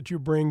reverence that you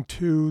bring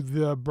to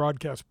the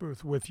broadcast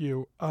booth with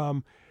you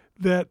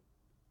that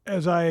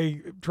as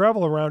I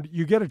travel around,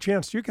 you get a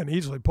chance, you can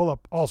easily pull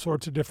up all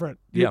sorts of different.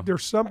 Yeah.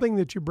 There's something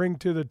that you bring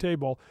to the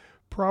table,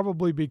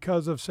 probably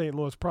because of St.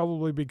 Louis,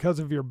 probably because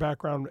of your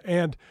background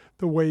and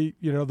the way,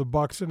 the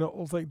Bucks and the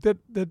whole thing,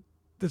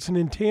 that's an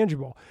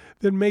intangible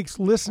that makes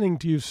listening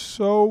to you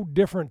so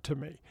different to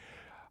me.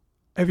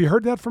 Have you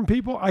heard that from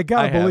people? I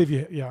gotta believe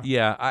you. Yeah.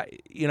 Yeah.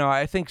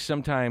 I think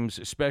sometimes,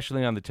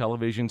 especially on the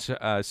television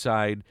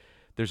side,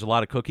 there's a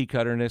lot of cookie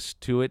cutterness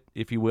to it,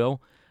 if you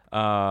will.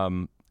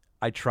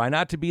 I try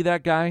not to be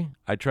that guy.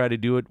 I try to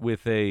do it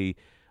with a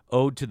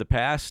ode to the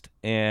past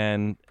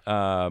and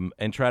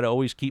try to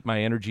always keep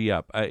my energy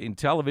up. In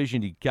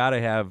television, you got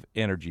to have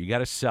energy. You got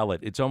to sell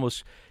it. It's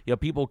almost,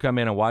 people come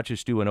in and watch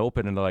us do an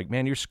open and they're like,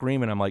 man, you're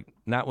screaming. I'm like,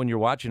 not when you're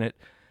watching it.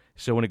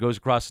 So when it goes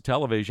across the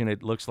television,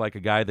 it looks like a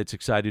guy that's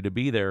excited to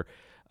be there.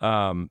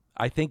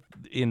 I think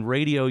in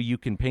radio, you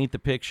can paint the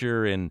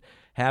picture and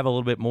have a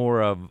little bit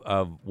more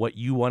of what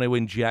you want to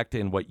inject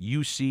and what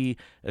you see,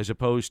 as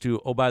opposed to,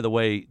 oh, by the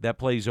way, that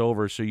play's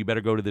over, so you better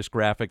go to this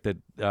graphic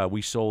that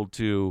we sold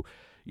to,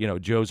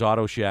 Joe's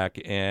Auto Shack,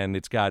 and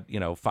it's got,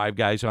 5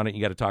 guys on it.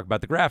 You got to talk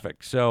about the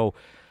graphic. So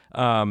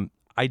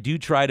I do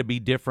try to be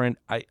different.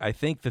 I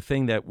think the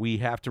thing that we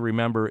have to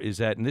remember is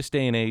that in this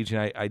day and age,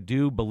 and I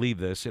do believe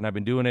this, and I've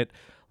been doing it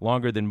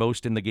longer than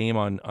most in the game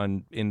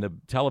in the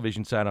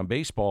television side on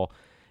baseball,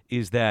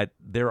 is that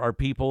there are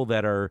people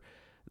that are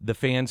the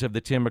fans of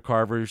the Tim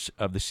McCarvers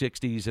of the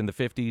 60s and the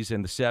 50s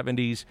and the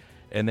 70s,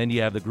 and then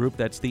you have the group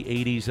that's the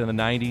 80s and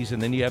the 90s,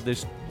 and then you have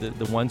the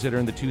ones that are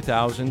in the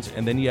 2000s,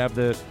 and then you have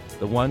the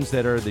ones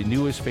that are the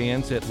newest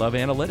fans that love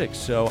analytics.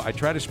 So I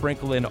try to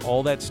sprinkle in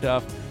all that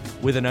stuff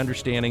with an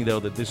understanding,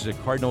 though, that this is a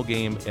Cardinal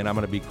game and I'm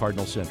going to be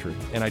Cardinal-centric,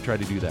 and I try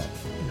to do that.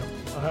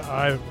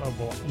 I'm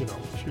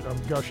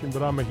gushing,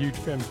 but I'm a huge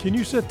fan. Can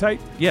you sit tight?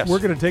 Yes. We're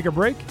going to take a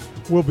break.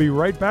 We'll be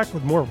right back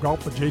with more of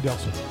Golf with Jay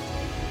Delsing.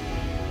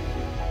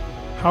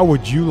 How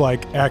would you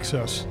like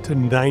access to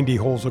 90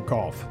 holes of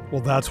golf?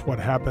 Well, that's what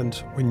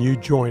happens when you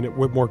join at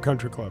Whitmore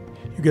Country Club.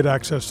 You get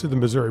access to the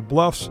Missouri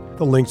Bluffs,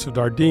 the Links of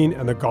Dardenne,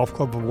 and the Golf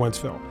Club of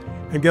Wentzville.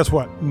 And guess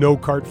what? No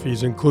cart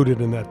fees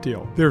included in that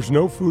deal. There's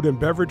no food and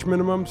beverage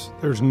minimums.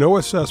 There's no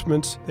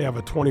assessments. They have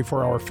a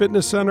 24-hour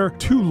fitness center,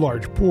 2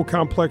 large pool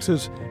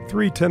complexes,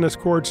 3 tennis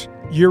courts.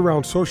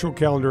 Year-round social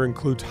calendar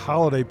includes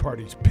holiday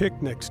parties,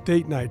 picnics,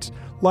 date nights,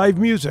 live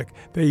music.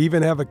 They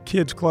even have a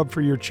kids club for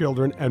your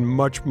children and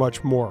much,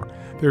 much more.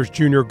 There's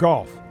junior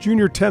golf,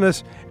 junior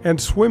tennis, and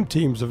swim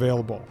teams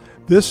available.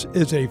 This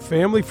is a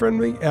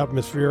family-friendly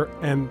atmosphere,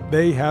 and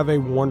they have a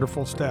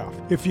wonderful staff.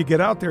 If you get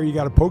out there, you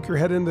got to poke your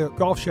head in the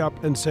golf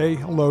shop and say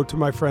hello to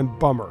my friend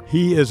Bummer.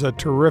 He is a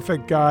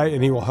terrific guy,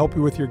 and he will help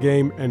you with your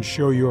game and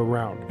show you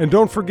around. And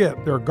don't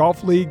forget, there are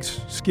golf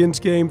leagues, skins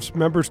games,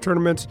 members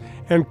tournaments,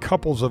 and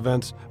couples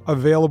events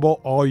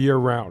available all year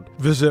round.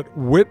 Visit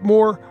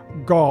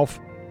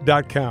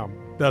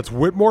WhitmoreGolf.com. That's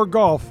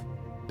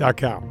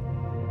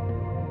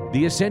WhitmoreGolf.com.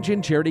 The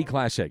Ascension Charity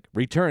Classic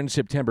returns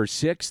September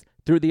 6th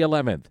through the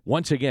 11th.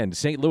 Once again,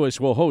 St.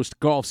 Louis will host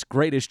golf's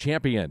greatest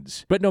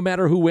champions. But no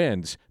matter who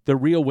wins, the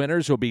real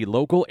winners will be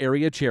local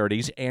area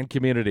charities and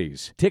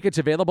communities. Tickets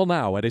available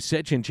now at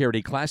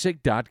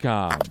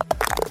AscensionCharityClassic.com.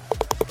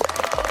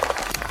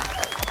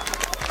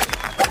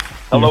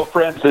 Hello,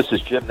 friends. This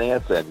is Jim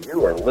Nance, and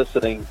you are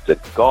listening to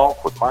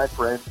Golf with my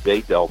friend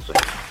Jay Delsing.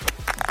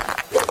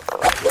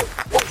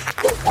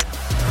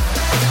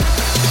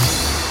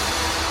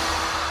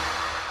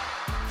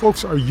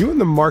 Folks, are you in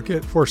the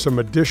market for some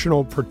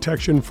additional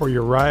protection for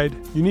your ride?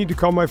 You need to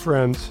call my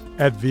friends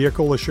at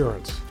Vehicle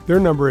Assurance.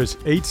 Their number is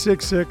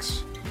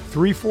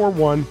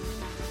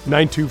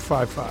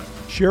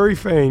 866-341-9255. Sherry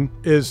Fain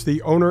is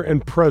the owner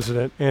and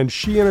president, and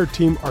she and her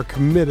team are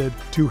committed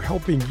to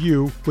helping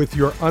you with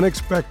your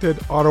unexpected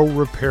auto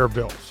repair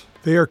bills.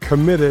 They are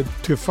committed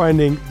to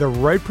finding the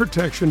right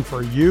protection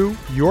for you,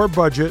 your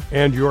budget,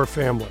 and your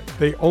family.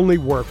 They only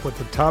work with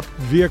the top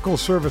vehicle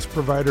service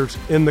providers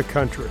in the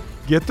country.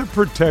 Get the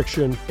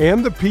protection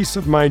and the peace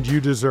of mind you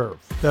deserve.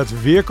 That's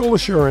Vehicle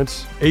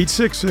Assurance,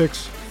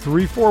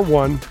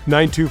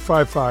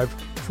 866-341-9255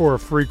 for a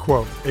free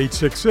quote.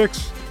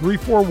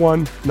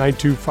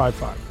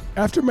 866-341-9255.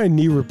 After my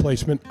knee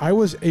replacement, I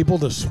was able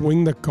to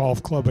swing the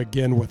golf club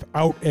again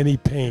without any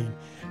pain.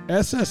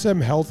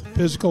 SSM Health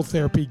Physical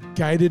Therapy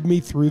guided me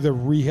through the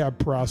rehab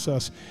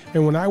process,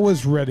 and when I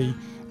was ready,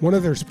 one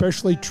of their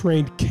specially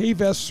trained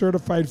KVS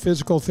certified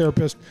physical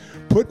therapists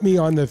put me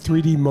on the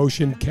 3D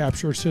motion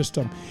capture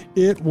system.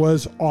 It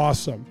was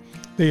awesome.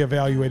 They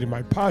evaluated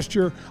my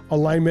posture,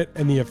 alignment,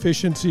 and the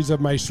efficiencies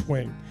of my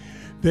swing.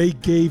 They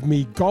gave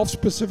me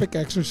golf-specific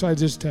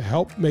exercises to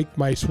help make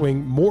my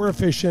swing more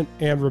efficient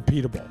and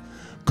repeatable.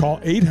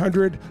 Call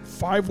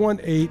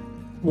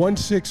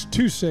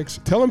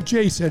 800-518-1626. Tell them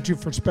Jay sent you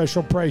for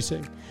special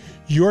pricing.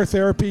 Your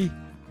therapy,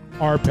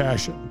 our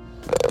passion.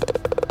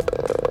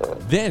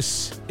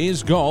 This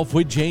is Golf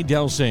with Jay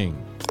Delsing.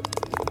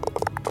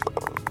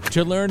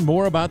 To learn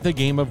more about the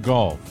game of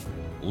golf,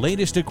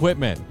 latest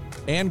equipment,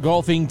 and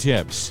golfing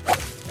tips,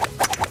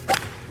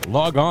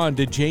 log on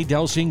to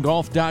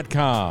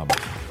jdelsinggolf.com.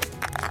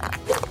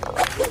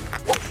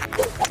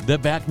 The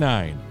Back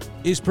Nine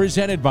is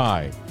presented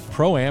by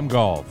Pro-Am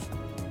Golf.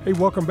 Hey,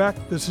 welcome back.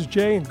 This is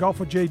Jay and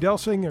Golf with Jay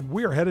Delsing, and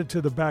we are headed to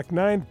the Back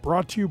Nine,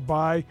 brought to you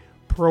by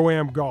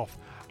Pro-Am Golf.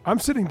 I'm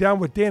sitting down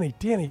with Danny.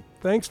 Danny,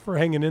 thanks for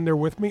hanging in there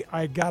with me.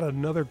 I got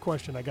another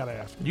question I got to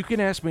ask. You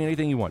can ask me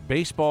anything you want.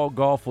 Baseball,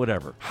 golf,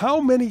 whatever. How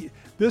many,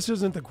 this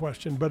isn't the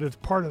question, but it's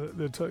part of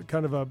it. It's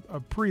kind of a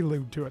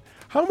prelude to it.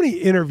 How many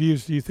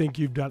interviews do you think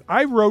you've done?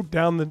 I wrote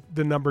down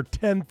the number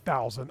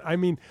 10,000. I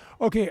mean,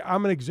 okay,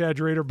 I'm an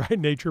exaggerator by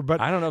nature,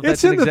 but I don't know if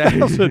it's that's in the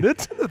thousands.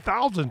 It's in the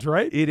thousands,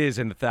 right? It is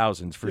in the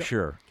thousands for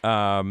sure.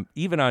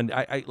 Even on,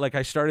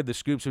 I started the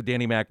Scoops with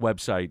Danny Mac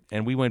website,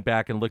 and we went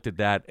back and looked at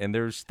that, and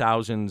there's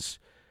thousands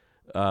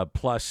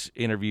plus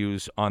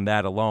interviews on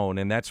that alone,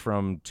 and that's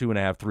from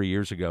 2.5, 3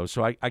 years ago.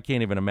 So I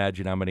can't even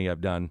imagine how many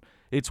I've done.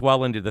 It's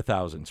well into the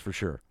thousands for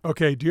sure.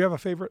 Okay, do you have a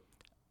favorite?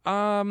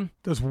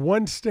 Does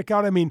one stick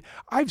out? I mean,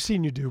 I've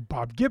seen you do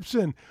Bob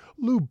Gibson,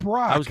 Lou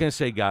Brock. I was going to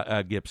say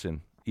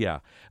Gibson. Yeah,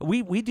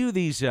 we do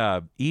these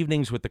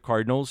evenings with the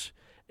Cardinals,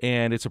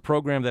 and it's a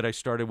program that I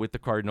started with the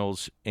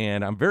Cardinals,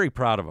 and I'm very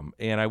proud of them.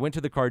 And I went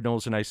to the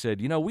Cardinals and I said,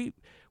 you know, we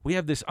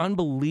have this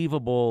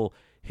unbelievable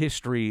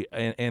history,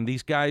 and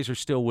these guys are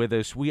still with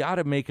us. We ought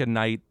to make a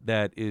night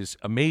that is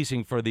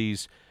amazing for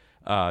these,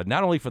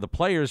 not only for the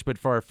players, but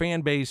for our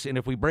fan base. And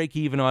if we break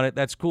even on it,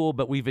 that's cool,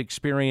 but we've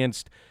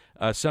experienced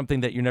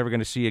something that you're never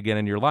going to see again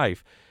in your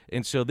life.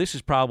 And so this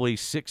is probably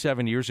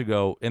 6-7 years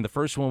ago, and the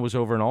first one was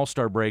over an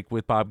All-Star break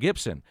with Bob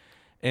Gibson.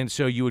 And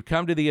so you would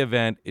come to the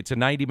event. It's a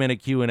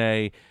 90-minute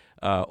Q&A,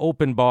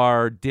 open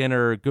bar,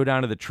 dinner, go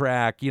down to the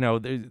track. You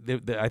know,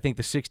 I think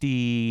the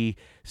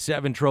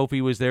 67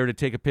 trophy was there to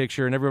take a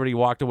picture, and everybody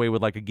walked away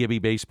with like a Gibby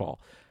baseball.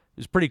 It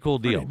was a pretty cool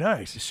deal. Pretty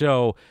nice.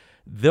 So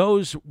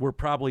those were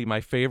probably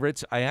my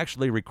favorites. I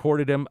actually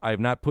recorded them. I have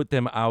not put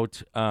them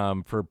out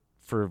for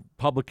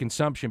public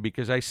consumption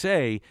because I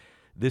say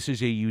this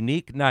is a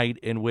unique night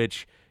in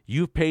which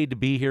you've paid to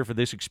be here for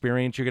this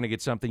experience. You're going to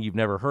get something you've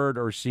never heard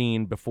or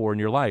seen before in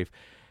your life.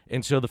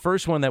 And so the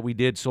first one that we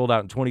did sold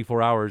out in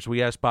 24 hours.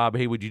 We asked Bob,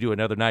 hey, would you do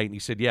another night? And he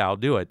said, yeah, I'll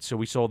do it. So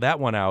we sold that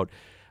one out.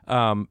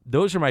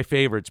 Those are my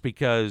favorites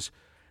because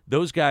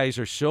those guys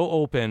are so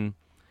open,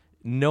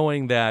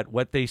 knowing that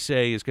what they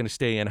say is going to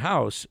stay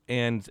in-house.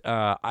 And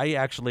I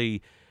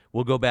actually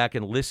will go back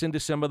and listen to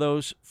some of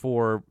those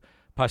for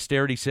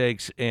posterity's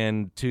sakes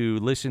and to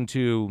listen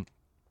to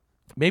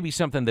maybe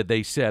something that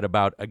they said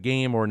about a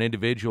game or an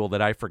individual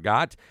that I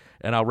forgot,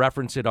 and I'll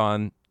reference it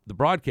on the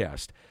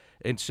broadcast.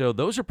 And so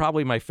those are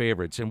probably my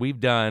favorites. And we've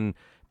done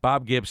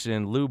Bob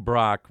Gibson, Lou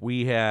Brock.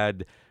 We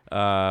had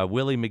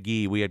Willie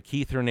McGee. We had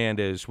Keith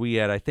Hernandez. We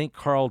had, I think,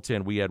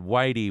 Carlton. We had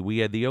Whitey. We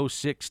had the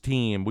 06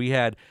 team. We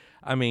had,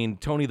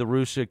 Tony La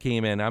Russa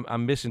came in.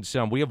 I'm missing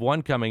some. We have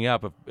one coming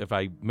up, if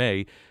I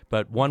may,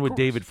 but one with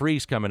David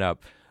Freese coming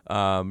up. You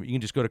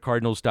can just go to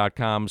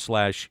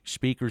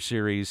cardinals.com/speaker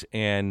series,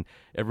 and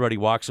everybody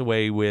walks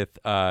away with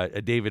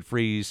a David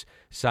Freese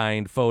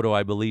signed photo,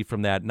 I believe,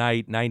 from that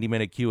night.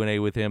 90-minute Q&A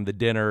with him, the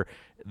dinner,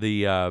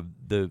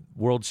 the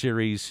World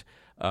Series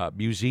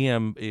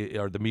museum,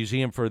 or the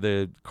museum for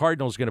the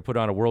Cardinals, going to put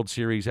on a World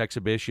Series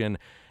exhibition,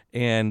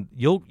 and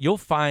you'll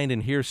find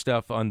and hear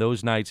stuff on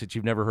those nights that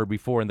you've never heard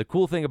before. And the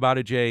cool thing about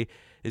it, Jay,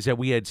 is that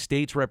we had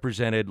states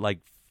represented, like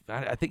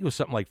I think it was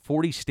something like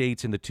 40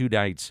 states in the 2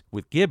 nights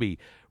with Gibby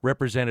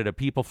represented of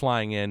people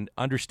flying in,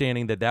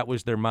 understanding that that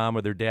was their mom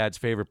or their dad's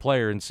favorite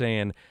player and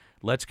saying,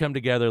 let's come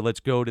together, let's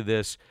go to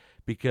this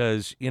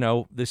because, you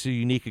know, this is a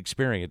unique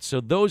experience.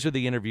 So those are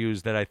the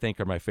interviews that I think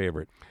are my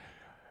favorite.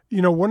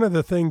 You know, one of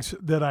the things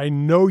that I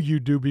know you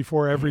do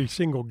before every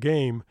single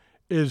game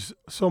is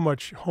so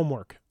much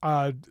homework.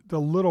 The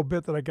little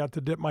bit that I got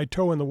to dip my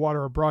toe in the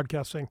water of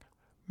broadcasting,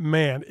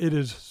 man, it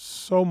is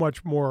so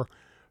much more.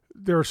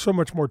 There's so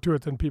much more to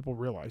it than people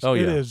realize. Oh,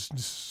 yeah. It is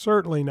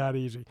certainly not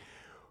easy.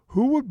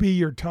 Who would be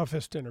your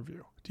toughest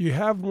interview? Do you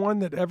have one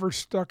that ever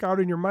stuck out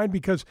in your mind?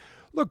 Because,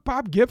 look,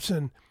 Bob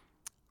Gibson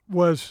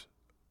was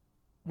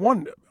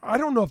one. I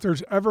don't know if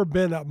there's ever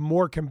been a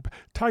more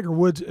Tiger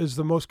Woods is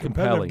the most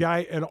competitive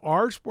guy in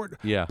our sport.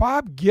 Yeah.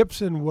 Bob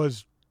Gibson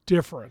was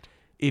different.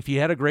 if you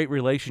had a great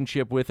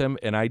relationship with him,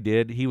 and I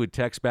did, he would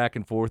text back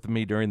and forth with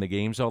me during the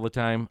games all the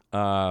time.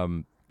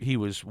 He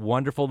was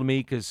wonderful to me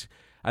because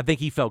I think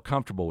he felt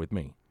comfortable with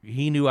me.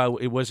 He knew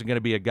it wasn't going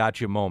to be a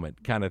gotcha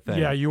moment kind of thing.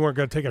 Yeah, you weren't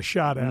going to take a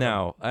shot at him.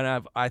 No,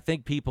 and I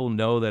think people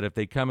know that if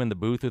they come in the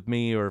booth with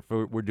me or if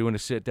we're doing a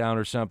sit-down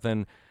or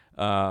something,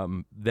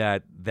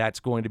 that's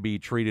going to be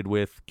treated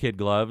with kid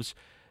gloves.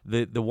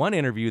 The one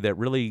interview that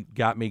really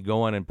got me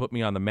going and put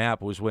me on the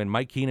map was when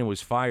Mike Keenan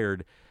was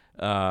fired.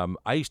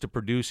 I used to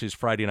produce his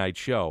Friday night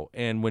show,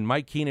 and when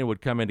Mike Keenan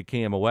would come into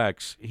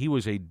KMOX, he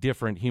was a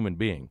different human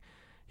being.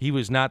 He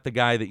was not the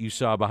guy that you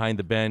saw behind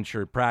the bench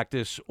or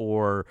practice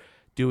or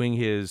doing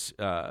his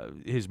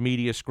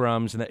media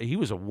scrums, and he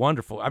was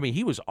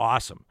he was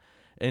awesome.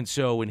 And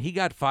so when he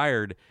got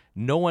fired,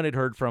 no one had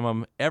heard from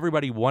him.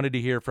 Everybody wanted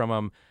to hear from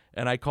him,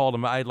 and I called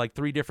him. I had like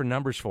 3 different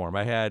numbers for him.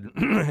 I had,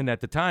 and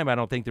at the time, I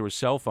don't think there was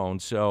cell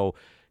phones, so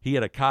he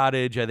had a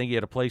cottage. I think he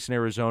had a place in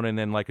Arizona and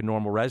then like a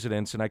normal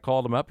residence, and I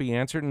called him up. He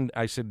answered, and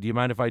I said, do you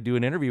mind if I do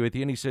an interview with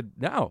you? And he said,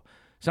 no.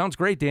 Sounds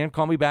great, Dan.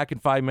 Call me back in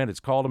 5 minutes.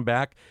 Called him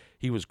back.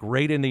 He was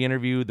great in the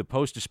interview. The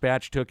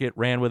Post-Dispatch took it,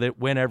 ran with it,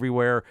 went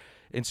everywhere.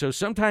 And so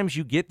sometimes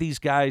you get these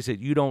guys that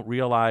you don't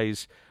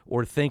realize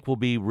or think will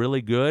be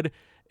really good,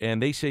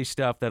 and they say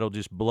stuff that'll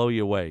just blow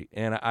you away.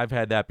 And I've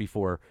had that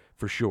before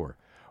for sure.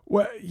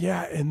 Well,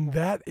 yeah, and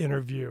that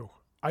interview,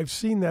 I've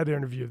seen that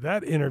interview.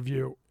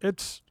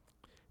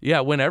 Yeah,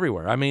 it went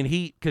everywhere. I mean,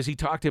 because he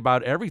talked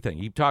about everything.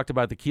 He talked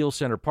about the Kiel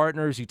Center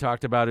partners. He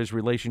talked about his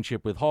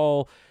relationship with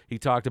Hull. He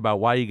talked about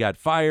why he got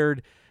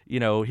fired,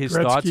 his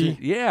Gretzky. thoughts.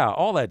 Yeah,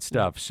 all that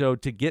stuff. So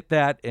to get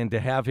that and to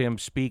have him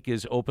speak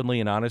as openly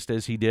and honest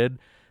as he did,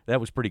 that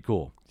was pretty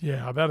cool.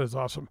 Yeah, that is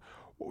awesome.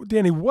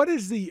 Danny, what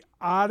is the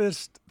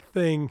oddest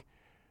thing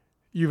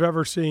you've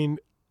ever seen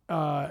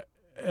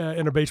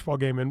in a baseball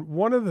game? And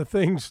one of the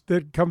things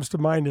that comes to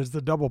mind is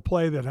the double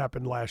play that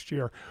happened last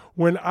year.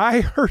 When I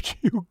heard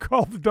you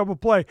call the double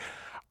play,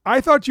 I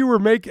thought you were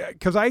making,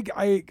 because I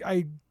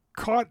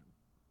caught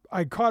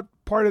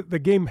part of the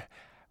game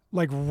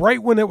like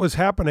right when it was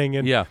happening,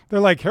 and they're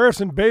like,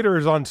 Harrison Bader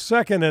is on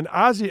second, and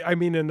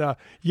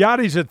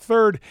Yachty's at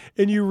third,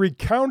 and you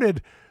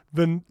recounted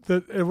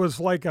it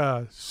was like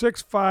a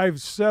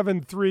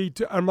 6-5,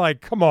 7-3. I'm like,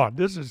 come on,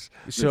 this is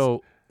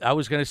so. I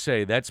was going to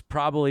say, that's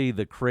probably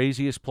the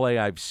craziest play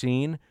I've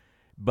seen,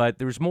 but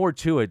there's more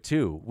to it,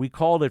 too. We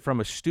called it from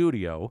a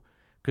studio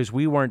because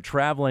we weren't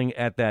traveling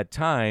at that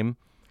time,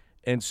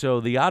 and so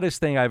the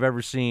oddest thing I've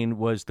ever seen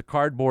was the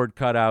cardboard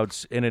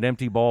cutouts in an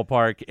empty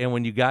ballpark, and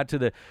when you got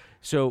to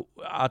so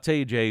I'll tell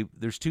you, Jay,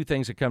 there's 2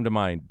 things that come to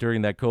mind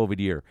during that COVID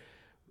year.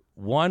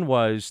 One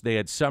was they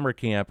had summer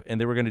camp, and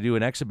they were going to do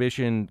an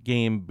exhibition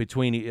game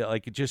between,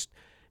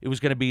 it was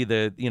going to be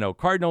the,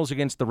 Cardinals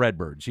against the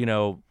Redbirds,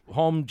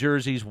 home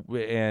jerseys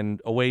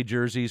and away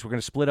jerseys. We're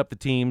going to split up the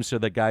teams so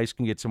that guys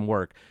can get some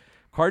work.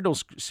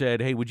 Cardinals said,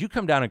 hey, would you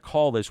come down and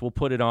call this? We'll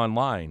put it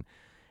online.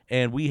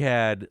 And we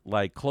had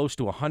like close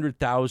to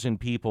 100,000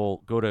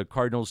 people go to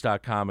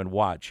Cardinals.com and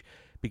watch,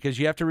 because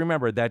you have to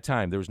remember at that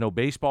time there was no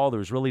baseball. There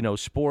was really no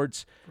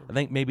sports. I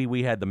think maybe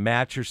we had the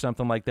match or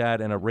something like that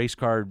and a race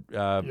car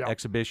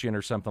exhibition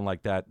or something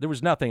like that. There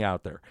was nothing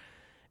out there.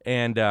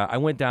 And I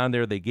went down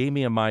there. They gave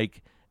me a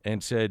mic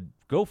and said,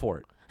 go for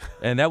it.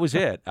 And that was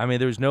it. I mean,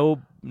 there was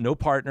no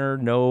partner,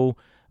 no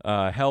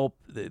help.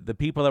 The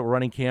people that were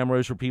running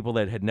cameras were people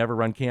that had never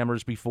run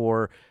cameras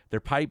before.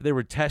 They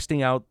were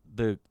testing out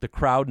the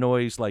crowd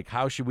noise, like,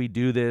 how should we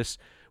do this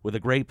with a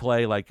great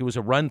play? Like, it was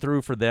a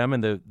run-through for them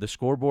in the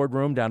scoreboard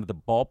room down to the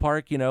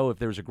ballpark, if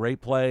there's a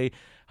great play,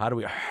 how do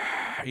we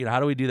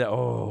do that?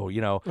 Oh,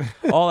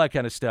 all that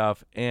kind of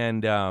stuff.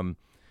 And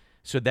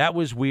so that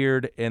was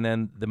weird. And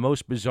then the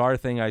most bizarre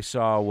thing I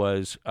saw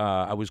was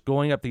I was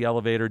going up the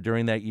elevator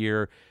during that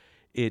year.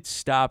 It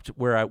stopped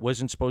where I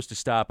wasn't supposed to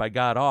stop. I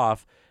got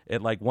off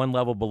at like one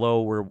level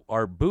below where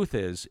our booth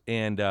is.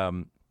 And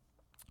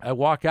I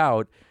walk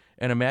out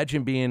and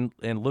imagine being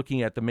and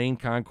looking at the main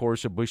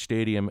concourse of Busch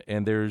Stadium,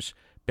 and there's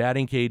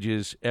batting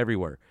cages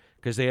everywhere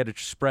because they had to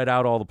spread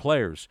out all the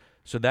players.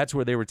 So that's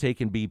where they were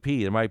taking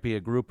BP. There might be a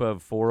group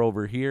of 4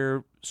 over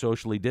here,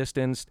 socially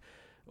distanced.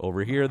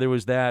 Over here, there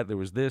was that, there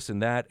was this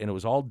and that, and it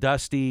was all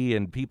dusty,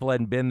 and people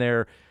hadn't been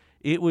there.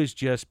 It was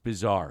just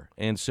bizarre.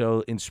 And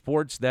so in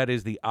sports, that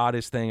is the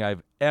oddest thing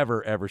I've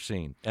ever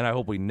seen, and I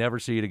hope we never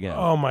see it again.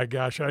 Oh, my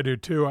gosh, I do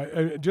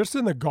too. Just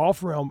in the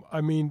golf realm,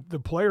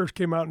 the players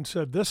came out and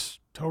said, this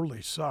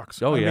totally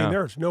sucks. Oh, yeah.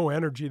 There's no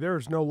energy.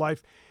 There's no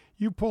life.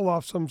 You pull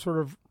off some sort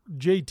of,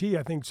 JT,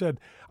 I think,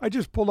 said, I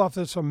just pulled off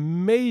this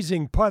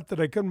amazing putt that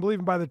I couldn't believe,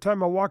 and by the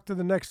time I walked to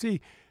the next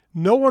tee,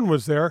 no one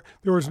was there.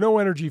 There was no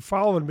energy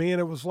following me, and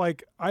it was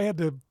like I had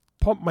to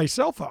pump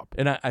myself up.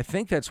 And I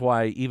think that's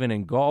why even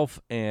in golf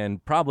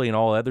and probably in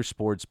all other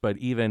sports, but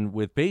even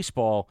with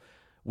baseball,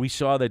 we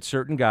saw that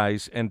certain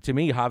guys, and to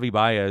me, Javi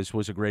Baez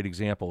was a great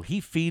example. He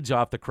feeds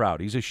off the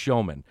crowd. He's a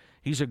showman.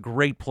 He's a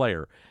great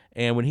player.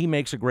 And when he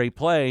makes a great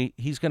play,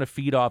 he's going to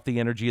feed off the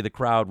energy of the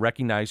crowd,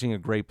 recognizing a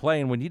great play.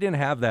 And when you didn't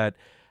have that,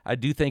 I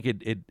do think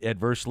it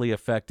adversely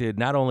affected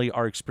not only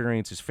our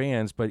experience as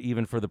fans, but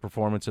even for the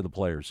performance of the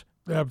players.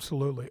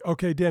 Absolutely.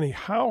 Okay, Danny,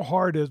 how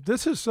hard is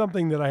this? Is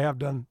something that I have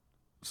done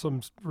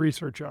some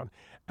research on,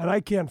 and I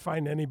can't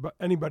find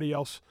anybody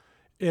else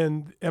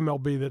in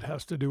MLB that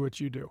has to do what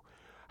you do.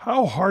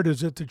 How hard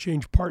is it to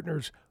change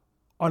partners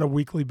on a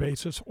weekly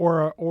basis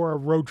or a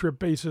road trip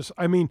basis?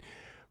 I mean,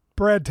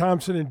 Brad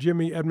Thompson and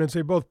Jimmy Edmonds,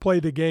 they both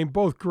played the game,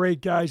 both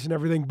great guys and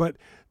everything, but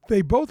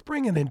they both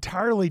bring an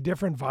entirely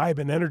different vibe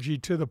and energy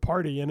to the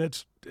party, and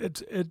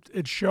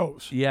it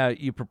shows. Yeah,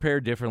 you prepare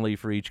differently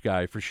for each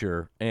guy for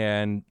sure.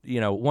 And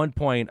at one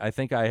point, I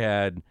think I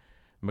had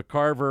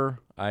McCarver,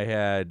 I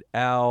had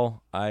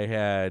Al, I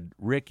had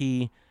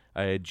Ricky,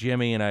 I had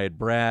Jimmy, and I had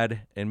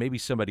Brad, and maybe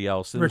somebody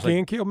else.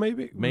 Ricky Ankiel,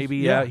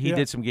 maybe. He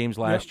did some games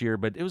last year,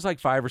 but it was like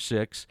 5 or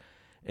 6.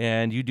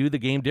 And you do the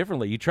game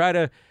differently. You try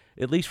to.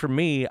 At least for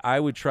me,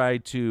 I would try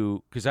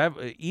to, because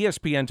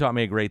ESPN taught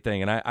me a great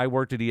thing, and I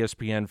worked at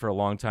ESPN for a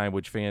long time,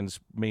 which fans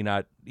may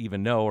not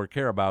even know or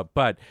care about.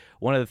 But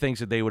one of the things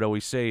that they would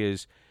always say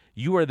is,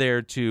 you are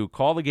there to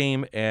call the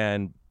game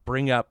and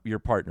bring up your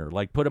partner,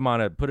 like put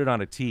it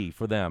on a tee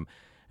for them.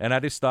 And I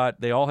just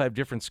thought they all have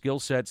different skill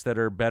sets that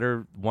are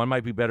better. One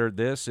might be better at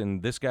this,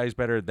 and this guy's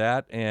better at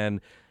that, and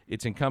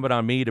it's incumbent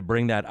on me to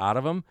bring that out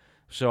of them.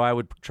 So I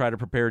would try to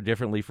prepare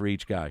differently for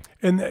each guy.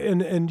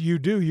 And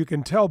you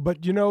can tell, but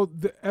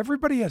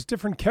everybody has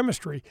different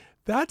chemistry.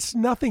 That's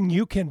nothing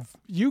you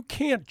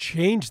can't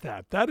change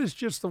that. That is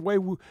just the way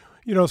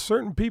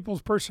certain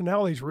people's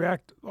personalities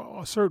react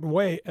a certain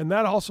way, and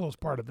that also is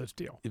part of this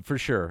deal. For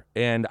sure.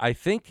 And I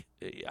think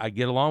I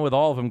get along with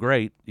all of them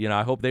great.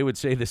 I hope they would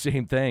say the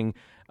same thing.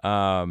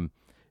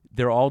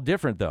 They're all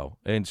different though.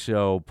 And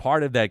so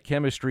part of that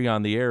chemistry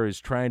on the air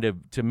is trying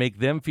to make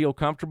them feel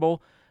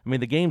comfortable. I mean,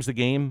 the game's the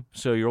game,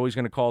 so you're always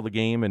going to call the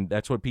game, and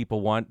that's what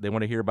people want. They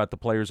want to hear about the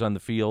players on the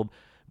field.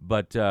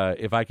 But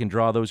if I can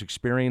draw those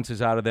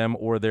experiences out of them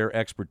or their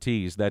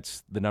expertise,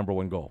 that's the number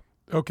one goal.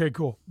 Okay,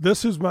 cool.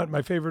 This is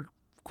my favorite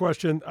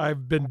question.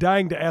 I've been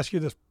dying to ask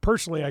you this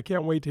personally. I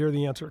can't wait to hear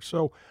the answer.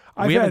 So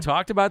we haven't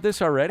talked about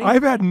this already?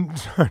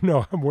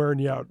 No, I'm wearing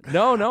you out.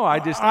 No,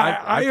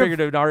 I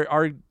figured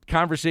our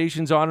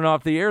conversations on and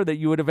off the air that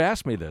you would have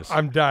asked me this.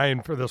 I'm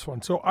dying for this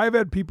one. So I've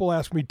had people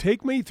ask me,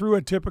 take me through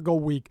a typical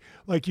week,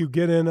 like you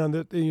get in on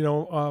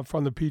the,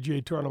 from the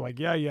PGA Tour, and I'm like,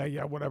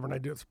 yeah, whatever, and I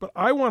do this. But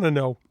I want to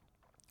know,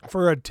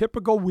 for a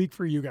typical week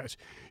for you guys,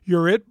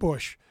 you're at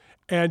Busch,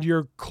 and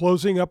you're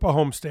closing up a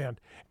homestand,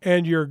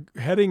 and you're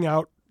heading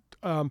out,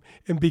 and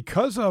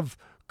because of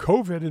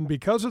COVID and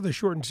because of the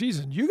shortened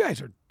season, you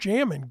guys are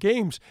jamming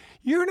games.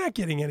 You're not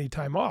getting any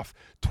time off.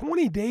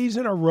 20 days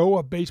in a row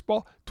of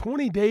baseball,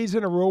 20 days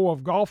in a row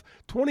of golf,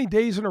 20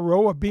 days in a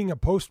row of being a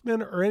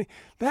postman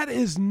that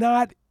is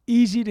not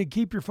easy to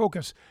keep your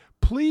focus.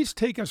 Please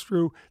take us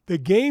through. The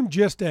game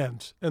just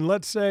ends, and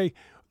let's say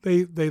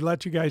they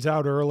let you guys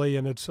out early,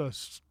 and it's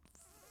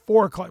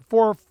 4 o'clock.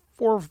 4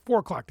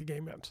 o'clock the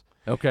game ends.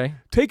 Okay.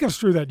 Take us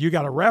through that. You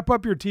got to wrap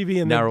up your TV.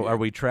 And now, are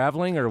we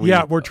traveling? Or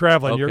Yeah, we're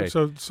traveling. Okay.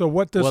 So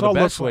what this all looks like? Well, the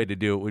best way to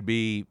do it would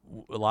be,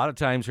 a lot of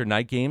times are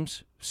night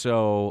games.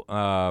 So,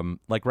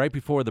 like right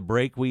before the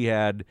break, we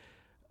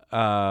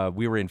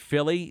were in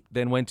Philly,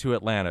 then went to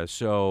Atlanta.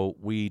 So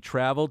we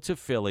traveled to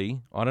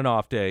Philly on an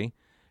off day,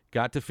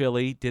 got to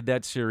Philly, did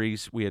that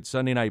series. We had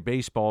Sunday night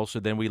baseball, so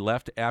then we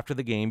left after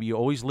the game. You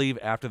always leave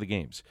after the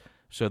games.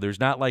 So there's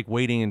not like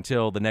waiting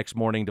until the next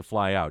morning to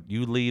fly out.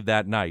 You leave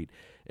that night.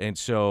 And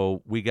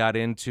so we got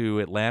into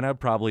Atlanta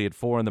probably at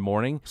 4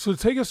 a.m. So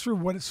take us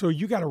through so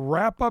you got to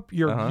wrap up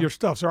your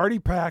stuff's already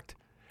packed.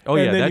 Oh,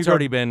 yeah, that's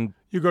already been.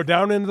 You go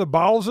down into the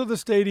bowels of the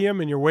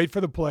stadium and you wait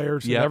for the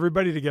players and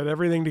everybody to get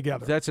everything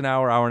together. That's an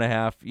hour and a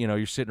half.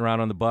 You're sitting around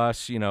on the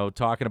bus,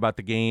 talking about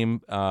the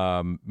game,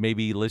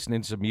 maybe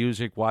listening to some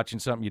music, watching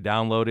something you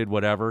downloaded,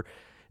 whatever.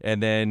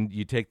 And then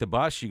you take the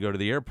bus, you go to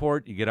the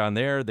airport, you get on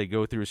there, they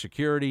go through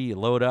security, you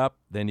load up,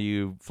 then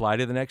you fly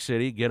to the next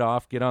city, get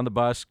off, get on the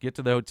bus, get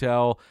to the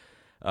hotel.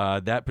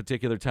 That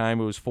particular time,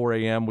 it was 4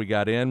 a.m. We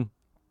got in.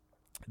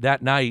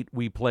 That night,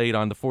 we played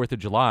on the 4th of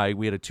July.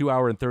 We had a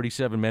 2-hour and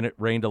 37-minute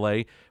rain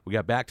delay. We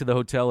got back to the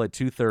hotel at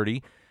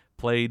 2:30,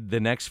 played the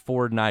next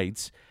 4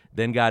 nights,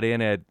 then got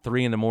in at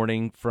 3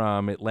 a.m.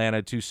 from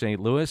Atlanta to St.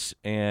 Louis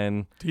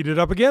and teed it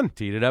up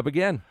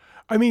again.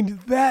 I mean,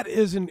 that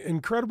is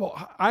incredible.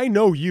 I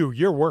know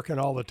you're working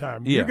all the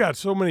time. Yeah. You got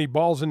so many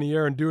balls in the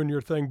air and doing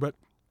your thing, but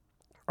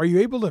are you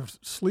able to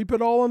sleep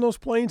at all on those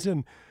planes?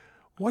 And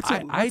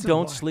I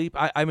don't sleep.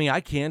 I mean,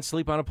 I can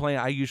sleep on a plane.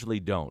 I usually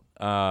don't.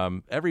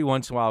 Every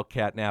once in a while, I'll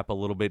catnap a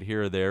little bit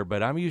here or there,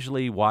 but I'm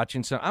usually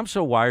watching some. I'm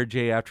so wired,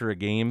 Jay, after a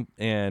game,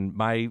 and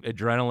my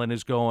adrenaline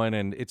is going,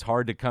 and it's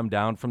hard to come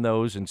down from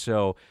those, and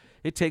so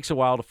it takes a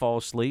while to fall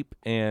asleep,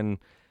 and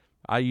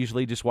I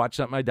usually just watch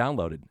something I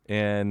downloaded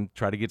and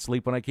try to get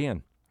sleep when I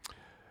can.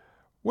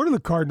 What do the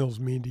Cardinals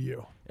mean to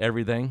you?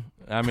 Everything.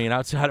 I mean,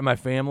 outside of my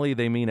family,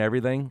 they mean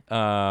everything.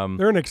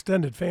 They're an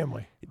extended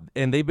family.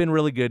 And they've been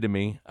really good to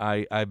me.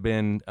 I've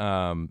been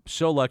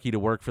so lucky to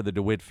work for the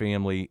DeWitt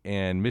family,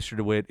 and Mr.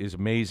 DeWitt is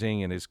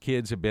amazing, and his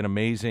kids have been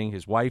amazing.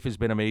 His wife has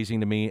been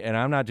amazing to me, and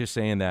I'm not just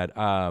saying that.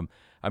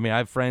 I mean, I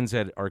have friends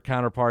that are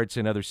counterparts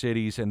in other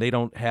cities, and they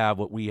don't have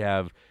what we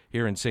have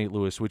here in St.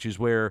 Louis, which is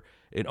where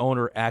an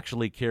owner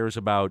actually cares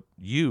about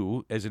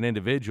you as an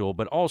individual,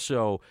 but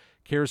also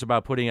cares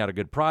about putting out a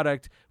good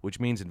product, which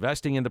means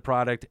investing in the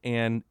product,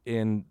 and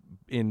in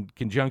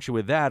conjunction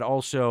with that,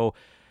 also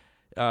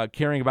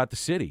caring about the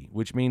city,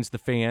 which means the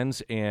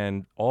fans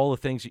and all the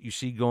things that you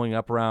see going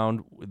up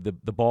around the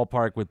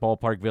ballpark with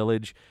Ballpark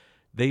Village.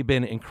 They've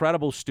been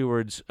incredible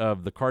stewards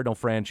of the Cardinal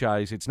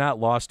franchise. It's not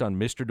lost on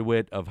Mr.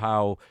 DeWitt of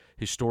how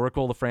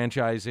historical the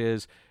franchise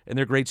is, and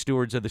they're great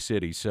stewards of the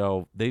city.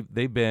 So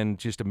they've been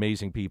just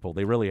amazing people.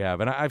 They really have.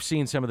 And I've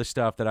seen some of the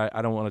stuff that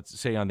I don't want to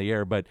say on the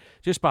air, but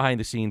just behind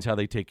the scenes, how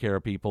they take care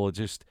of people, it's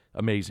just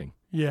amazing.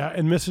 Yeah,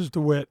 and Mrs.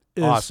 DeWitt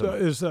is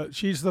awesome.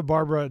 She's the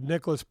Barbara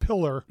Nicholas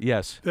pillar.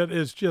 Yes, that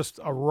is just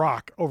a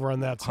rock over on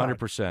that side.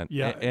 100%.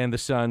 Yeah, and the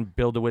son,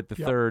 Bill DeWitt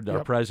III,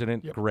 our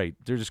president, great.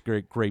 They're just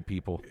great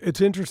people.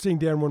 It's interesting,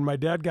 Dan. When my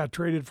dad got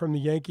traded from the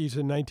Yankees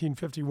in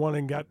 1951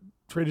 and got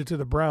traded to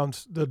the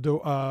Browns,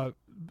 Mr.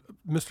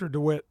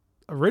 DeWitt,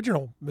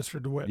 original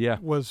Mr.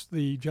 DeWitt, was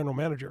the general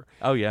manager.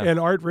 Oh yeah. And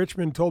Art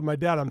Richmond told my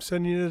dad, "I'm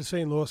sending you to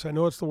St. Louis. I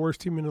know it's the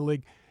worst team in the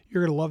league.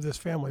 You're going to love this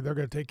family. They're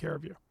going to take care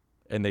of you."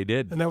 And they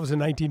did. And that was in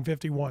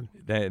 1951.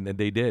 And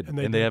they did.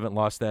 And they haven't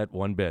lost that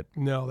one bit.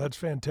 No, that's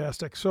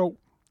fantastic. So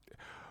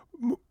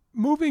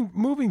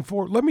moving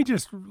forward, let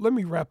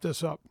me wrap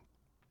this up.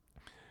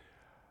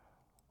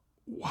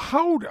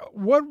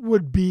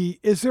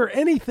 Is there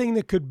anything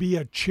that could be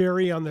a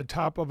cherry on the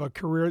top of a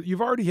career?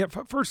 You've already had,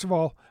 first of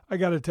all, I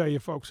got to tell you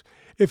folks,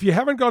 if you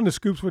haven't gone to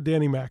Scoops with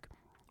Danny Mac,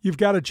 you've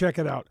got to check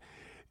it out.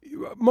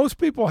 Most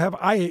people have,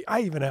 I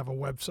even have a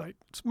website.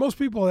 Most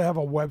people have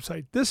a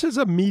website. This is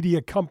a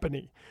media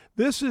company.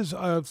 This is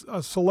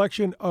a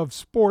selection of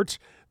sports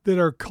that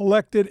are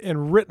collected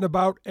and written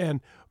about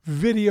and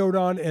videoed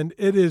on, and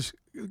it is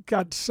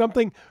got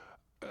something,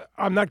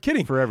 I'm not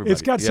kidding. For everybody.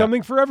 It's got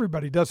something for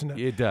everybody, doesn't it?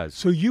 It does.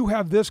 So you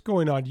have this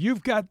going on.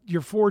 You've got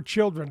your 4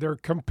 children. They're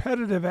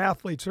competitive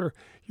athletes, or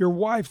your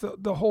wife,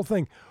 the whole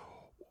thing.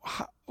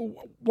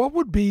 What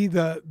would be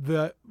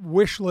the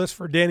wish list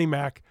for Danny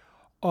Mac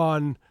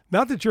on,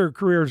 not that your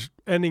career's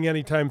ending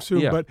anytime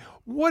soon, but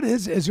what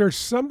is there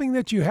something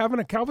that you haven't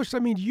accomplished? I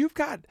mean, you've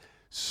got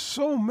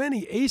so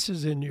many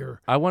aces in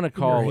your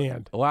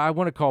hand. Well, I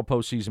want to call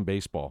postseason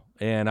baseball,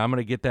 and I'm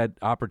going to get that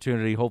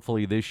opportunity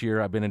hopefully this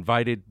year. I've been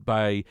invited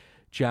by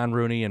John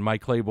Rooney and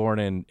Mike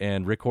Claiborne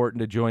and Rick Horton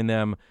to join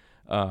them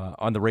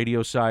on the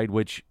radio side,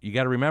 which you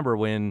got to remember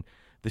when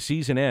the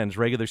season ends,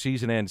 regular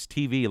season ends,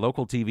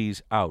 local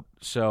TV's out.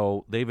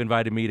 So they've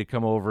invited me to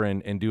come over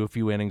and do a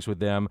few innings with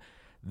them.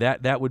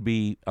 That would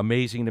be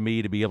amazing to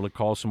me, to be able to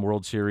call some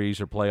World Series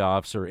or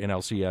playoffs or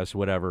NLCS,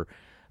 whatever.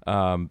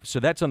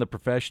 So that's on the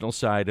professional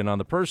side. And on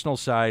the personal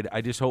side,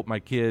 I just hope my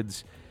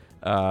kids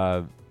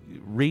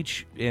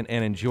reach and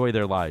enjoy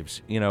their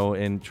lives,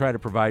 and try to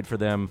provide for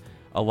them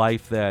a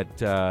life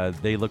that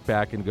they look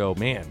back and go,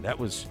 man,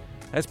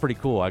 that's pretty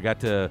cool. I got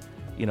to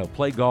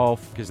play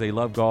golf because they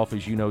love golf,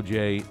 as you know,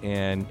 Jay,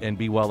 and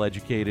be well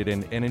educated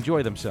and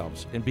enjoy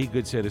themselves and be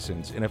good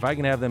citizens. And if I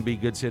can have them be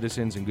good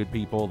citizens and good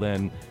people,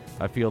 then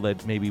I feel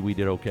that maybe we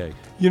did okay.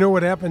 You know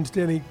what happens,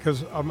 Danny,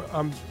 because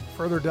I'm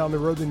further down the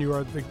road than you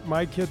are.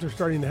 My kids are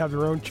starting to have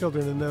their own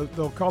children, and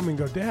they'll call me and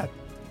go, "Dad,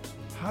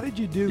 how did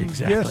you do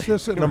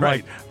this?" And I'm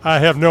like, I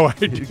have no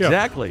idea.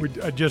 Exactly.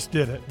 I just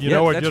did it.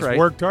 I just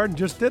worked hard and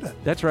just did it.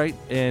 That's right.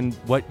 And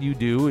what you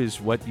do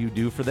is what you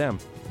do for them,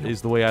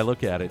 is the way I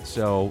look at it.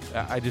 So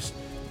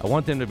I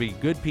want them to be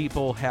good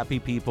people, happy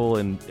people,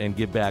 and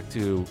give back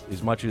to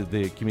as much of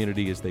the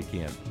community as they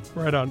can.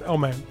 Right on. Oh,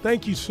 man,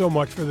 thank you so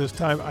much for this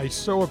time. I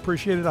so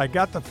appreciate it. I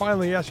got to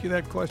finally ask you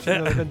that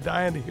question that I've been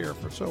dying to hear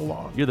for so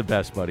long. You're the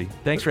best, buddy.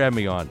 Thanks for having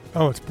me on.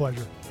 Oh, it's a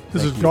pleasure.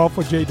 This is Golf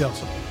with Jay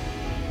Delsing.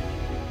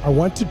 I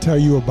want to tell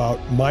you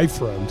about my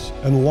friends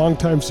and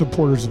longtime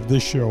supporters of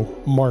this show,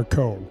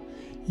 Marcone.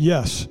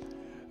 Yes,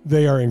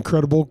 they are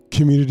incredible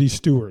community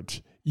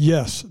stewards.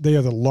 Yes, they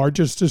are the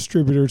largest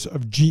distributors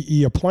of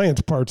GE appliance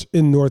parts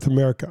in North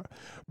America.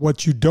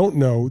 What you don't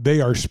know,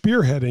 they are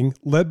spearheading,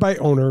 led by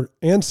owner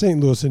and St.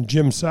 Louis and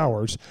Jim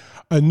Sowers,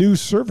 a new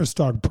service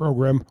dog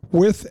program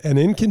with and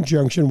in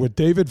conjunction with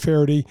David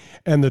Faraday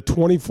and the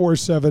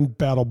 24/7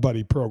 Battle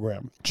Buddy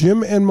program.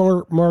 Jim and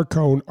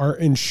Marcone are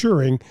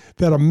ensuring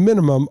that a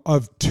minimum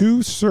of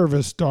 2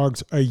 service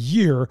dogs a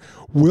year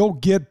will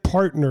get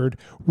partnered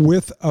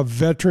with a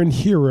veteran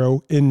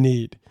hero in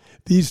need.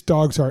 These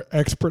dogs are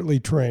expertly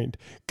trained,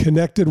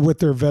 connected with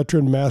their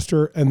veteran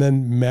master, and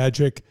then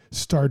magic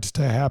starts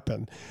to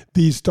happen.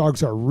 These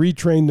dogs are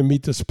retrained to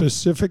meet the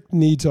specific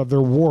needs of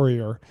their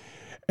warrior,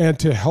 and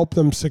to help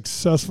them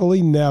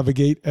successfully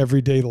navigate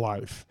everyday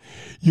life.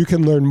 You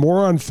can learn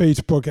more on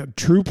Facebook at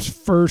Troops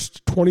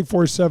First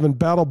 24/7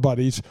 Battle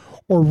Buddies,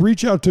 or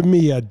reach out to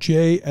me at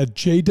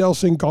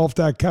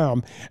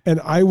j@jdelsinggolf.com,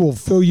 and I will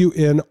fill you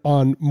in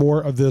on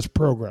more of this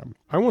program.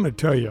 I want to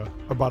tell you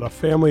about a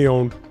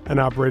family-owned and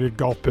operated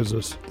golf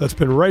business that's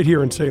been right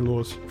here in St.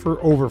 Louis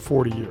for over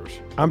 40 years.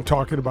 I'm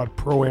talking about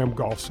Pro-Am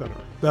Golf Center.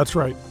 That's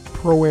right,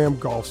 Pro-Am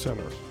Golf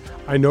Center.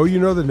 I know you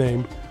know the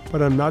name,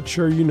 but I'm not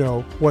sure you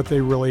know what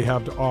they really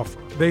have to offer.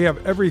 They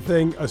have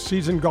everything a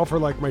seasoned golfer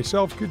like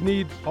myself could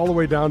need, all the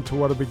way down to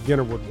what a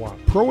beginner would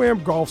want.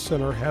 Pro-Am Golf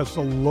Center has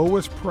the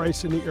lowest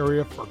price in the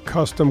area for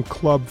custom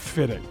club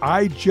fitting.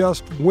 I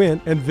just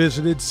went and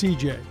visited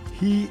CJ.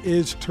 He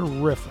is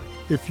terrific.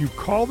 If you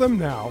call them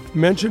now,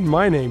 mention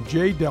my name,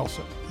 Jay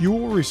Delsing, you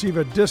will receive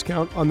a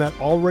discount on that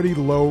already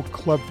low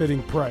club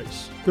fitting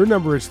price. Their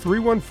number is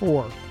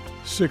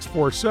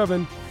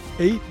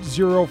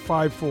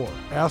 314-647-8054.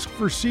 Ask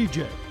for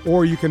CJ,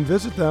 or you can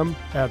visit them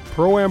at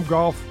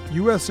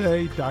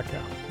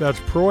proamgolfusa.com. That's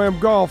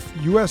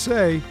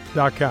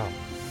proamgolfusa.com.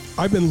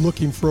 I've been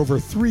looking for over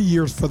 3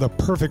 years for the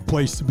perfect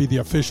place to be the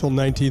official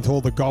 19th hole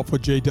of the Golf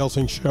with Jay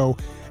Delsing show,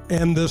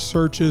 and this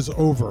search is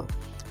over.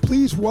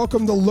 Please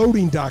welcome the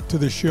Loading Dock to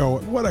the show.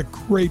 What a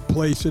great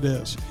place it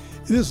is.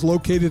 It is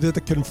located at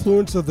the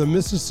confluence of the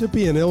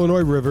Mississippi and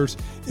Illinois rivers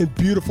in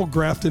beautiful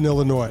Grafton,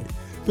 Illinois.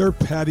 Their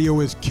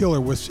patio is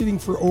killer with seating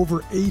for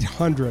over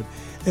 800,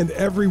 and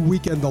every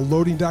weekend the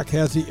Loading Dock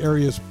has the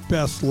area's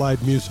best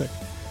live music.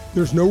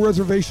 There's no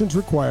reservations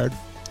required.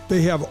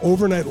 They have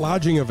overnight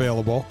lodging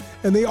available,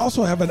 and they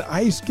also have an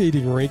ice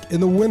skating rink in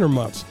the winter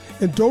months.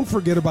 And don't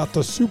forget about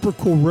the super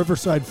cool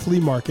Riverside Flea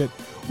Market,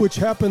 which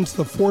happens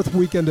the fourth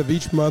weekend of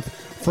each month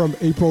from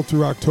April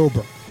through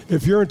October.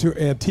 If you're into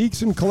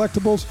antiques and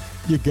collectibles,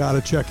 you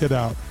gotta check it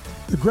out.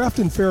 The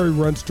Grafton Ferry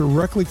runs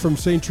directly from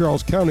St.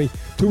 Charles County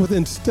to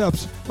within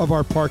steps of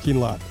our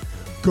parking lot.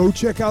 Go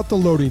check out the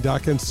Loading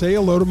Dock and say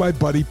hello to my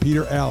buddy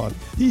Peter Allen.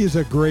 He is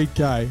a great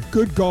guy,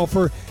 good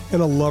golfer,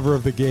 and a lover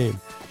of the game.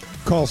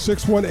 Call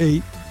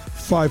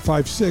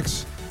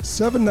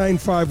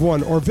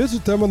 618-556-7951 or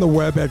visit them on the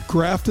web at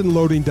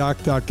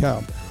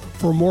graftonloadingdock.com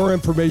for more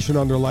information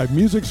on their live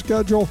music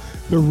schedule,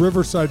 the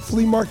Riverside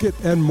Flea Market,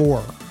 and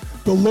more.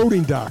 The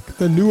Loading Dock,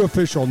 the new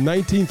official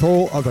 19th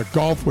hole of the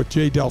Golf with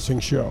Jay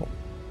Delsing show.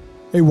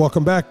 Hey,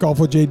 welcome back. Golf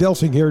with Jay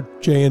Delsing here.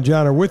 Jay and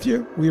John are with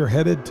you. We are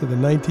headed to the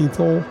 19th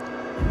hole,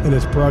 and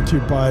it's brought to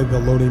you by the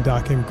Loading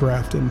Dock in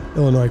Grafton,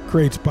 Illinois.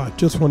 Great spot.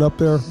 Just went up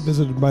there,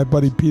 visited my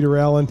buddy Peter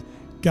Allen.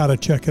 Got to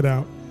check it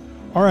out.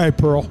 All right,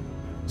 Pearl.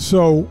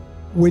 So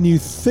when you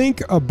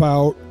think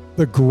about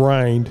the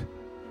grind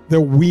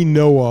that we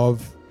know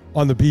of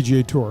on the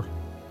PGA Tour,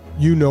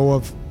 you know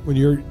of when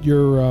your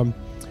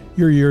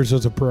years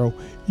as a pro,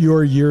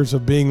 your years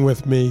of being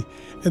with me,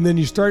 and then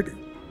you start,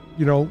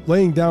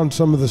 laying down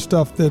some of the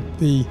stuff that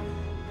the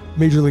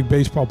Major League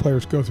Baseball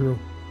players go through.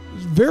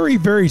 It's very,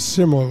 very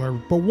similar,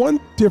 but one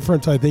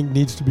difference I think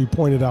needs to be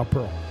pointed out,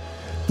 Pearl.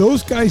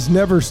 Those guys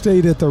never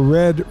stayed at the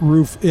Red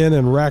Roof Inn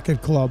and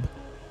Racket Club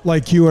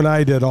like you and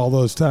I did all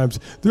those times.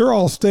 They're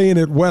all staying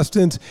at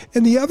Weston's.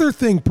 And the other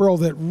thing, Pearl,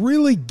 that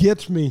really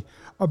gets me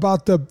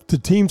about the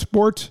team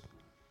sports,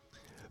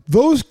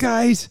 those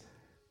guys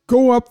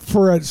go up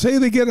for say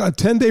they get a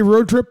 10-day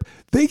road trip,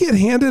 they get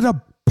handed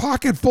a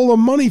pocket full of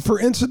money for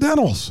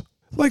incidentals,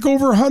 like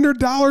over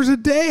 $100 a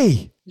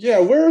day. Yeah,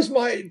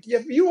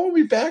 you owe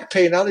me back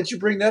pay now that you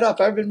bring that up.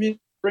 I've been meaning to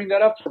bring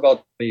that up for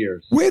about 20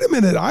 years. Wait a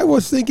minute, I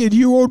was thinking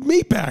you owed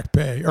me back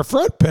pay or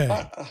front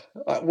pay.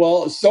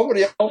 Well,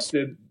 somebody else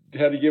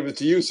had to give it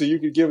to you so you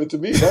could give it to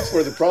me. That's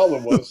where the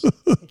problem was.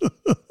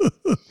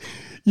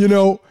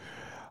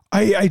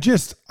 I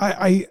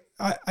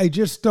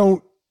just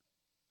don't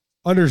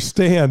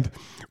understand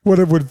what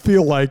it would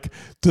feel like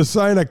to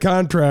sign a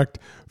contract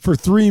for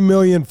 $3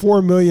 million,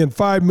 $4 million,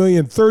 $5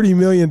 million, $30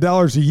 million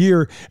a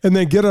year, and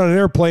then get on an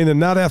airplane and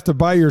not have to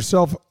buy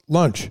yourself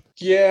lunch.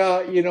 Yeah,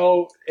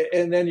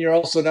 and then you're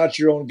also not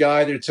your own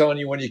guy. They're telling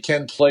you when you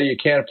can play, you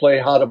can't play,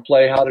 how to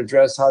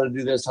dress, how to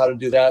do this, how to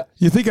do that.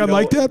 You think I'd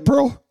like that,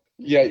 Pearl?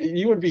 Yeah,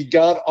 you would be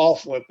god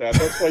awful at that.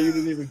 That's why you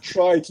didn't even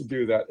try to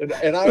do that.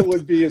 And I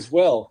would be as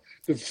well.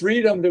 The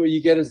freedom that you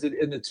get is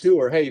in the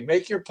tour. Hey,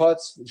 make your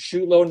putts,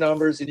 shoot low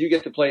numbers, and you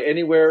get to play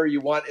anywhere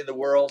you want in the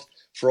world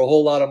for a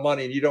whole lot of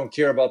money, and you don't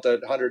care about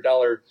that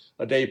 $100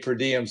 a day per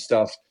diem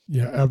stuff.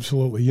 Yeah,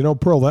 absolutely.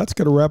 Pearl, that's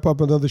going to wrap up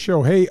another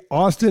show. Hey,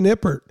 Austin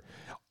Ippert.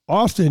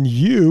 Austin,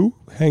 you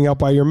hang out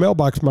by your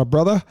mailbox, my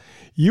brother.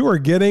 You are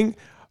getting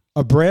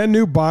a brand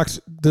new box.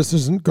 This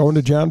isn't going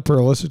to John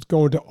Perlis. It's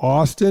going to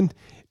Austin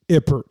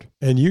Ippert.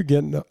 And you're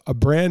getting a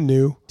brand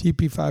new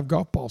TP5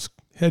 golf balls.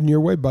 Heading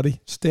your way, buddy.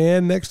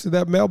 Stand next to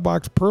that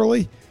mailbox.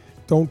 Pearly,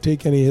 don't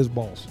take any of his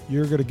balls.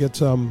 You're going to get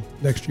some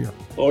next year.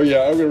 Oh,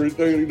 yeah. I'm going to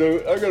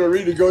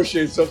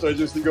renegotiate something I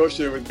just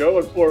negotiated with Joe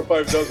and 4 or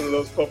 5 dozen of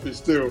those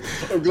puppies, too.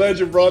 I'm glad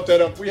you brought that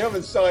up. We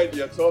haven't signed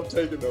yet, so I'm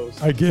taking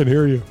those. I can't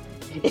hear you.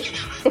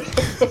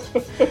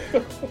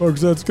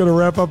 Folks, that's going to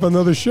wrap up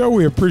another show.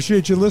 We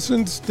appreciate you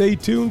listening. Stay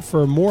tuned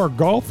for more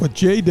Golf with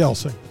Jay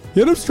Delsing.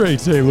 Hit them straight,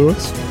 St.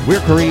 Louis. We're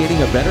creating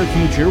a better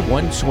future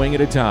one swing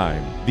at a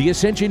time. The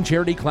Ascension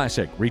Charity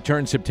Classic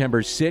returns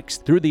September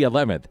 6th through the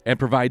 11th and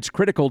provides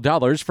critical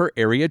dollars for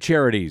area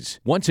charities.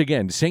 Once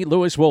again, St.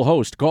 Louis will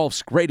host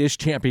golf's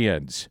greatest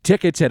champions.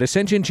 Tickets at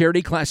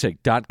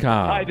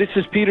ascensioncharity.com. Hi, this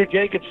is Peter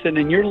Jacobson,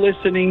 and you're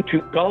listening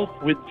to Golf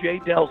with Jay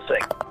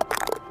Delsing.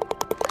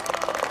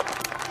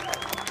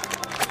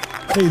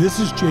 Hey, this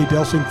is Jay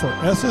Delsing for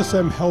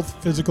SSM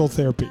Health Physical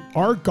Therapy.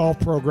 Our golf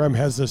program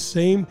has the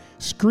same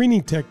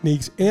screening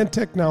techniques and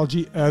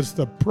technology as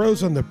the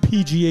pros on the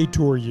PGA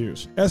Tour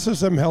use.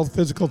 SSM Health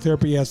Physical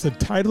Therapy has the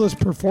Titleist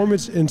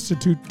Performance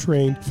Institute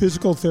trained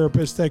physical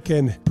therapists that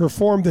can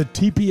perform the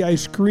TPI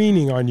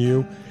screening on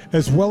you,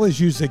 as well as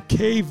use the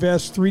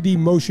K-Vest 3D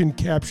motion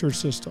capture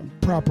system.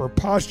 Proper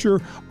posture,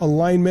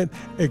 alignment,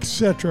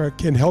 etc.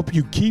 can help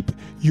you keep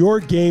your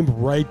game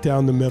right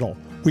down the middle.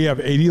 We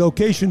have 80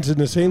 locations in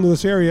the St.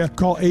 Louis area.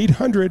 Call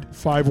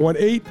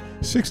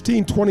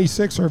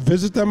 800-518-1626 or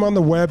visit them on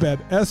the web at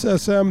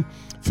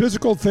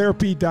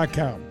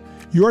ssmphysicaltherapy.com.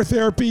 Your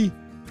therapy,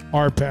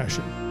 our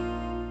passion.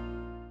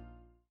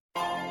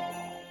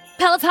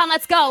 Peloton,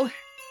 let's go!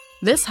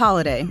 This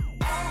holiday,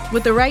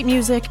 with the right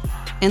music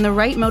and the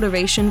right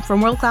motivation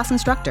from world-class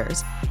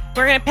instructors,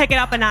 We're gonna pick it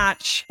up a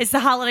notch. It's the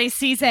holiday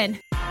season.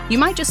 you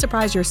might just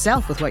surprise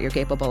yourself with what you're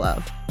capable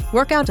of.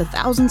 Work out to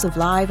thousands of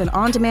live and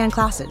on-demand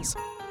classes,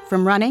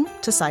 from running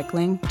to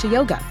cycling to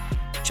yoga.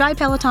 Try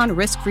Peloton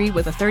risk-free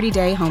with a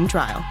 30-day home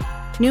trial.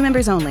 New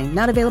members only,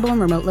 not available in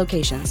remote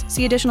locations.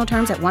 See additional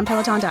terms at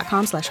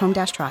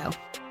onepeloton.com/home-trial.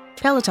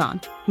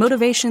 Peloton,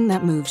 motivation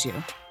that moves you.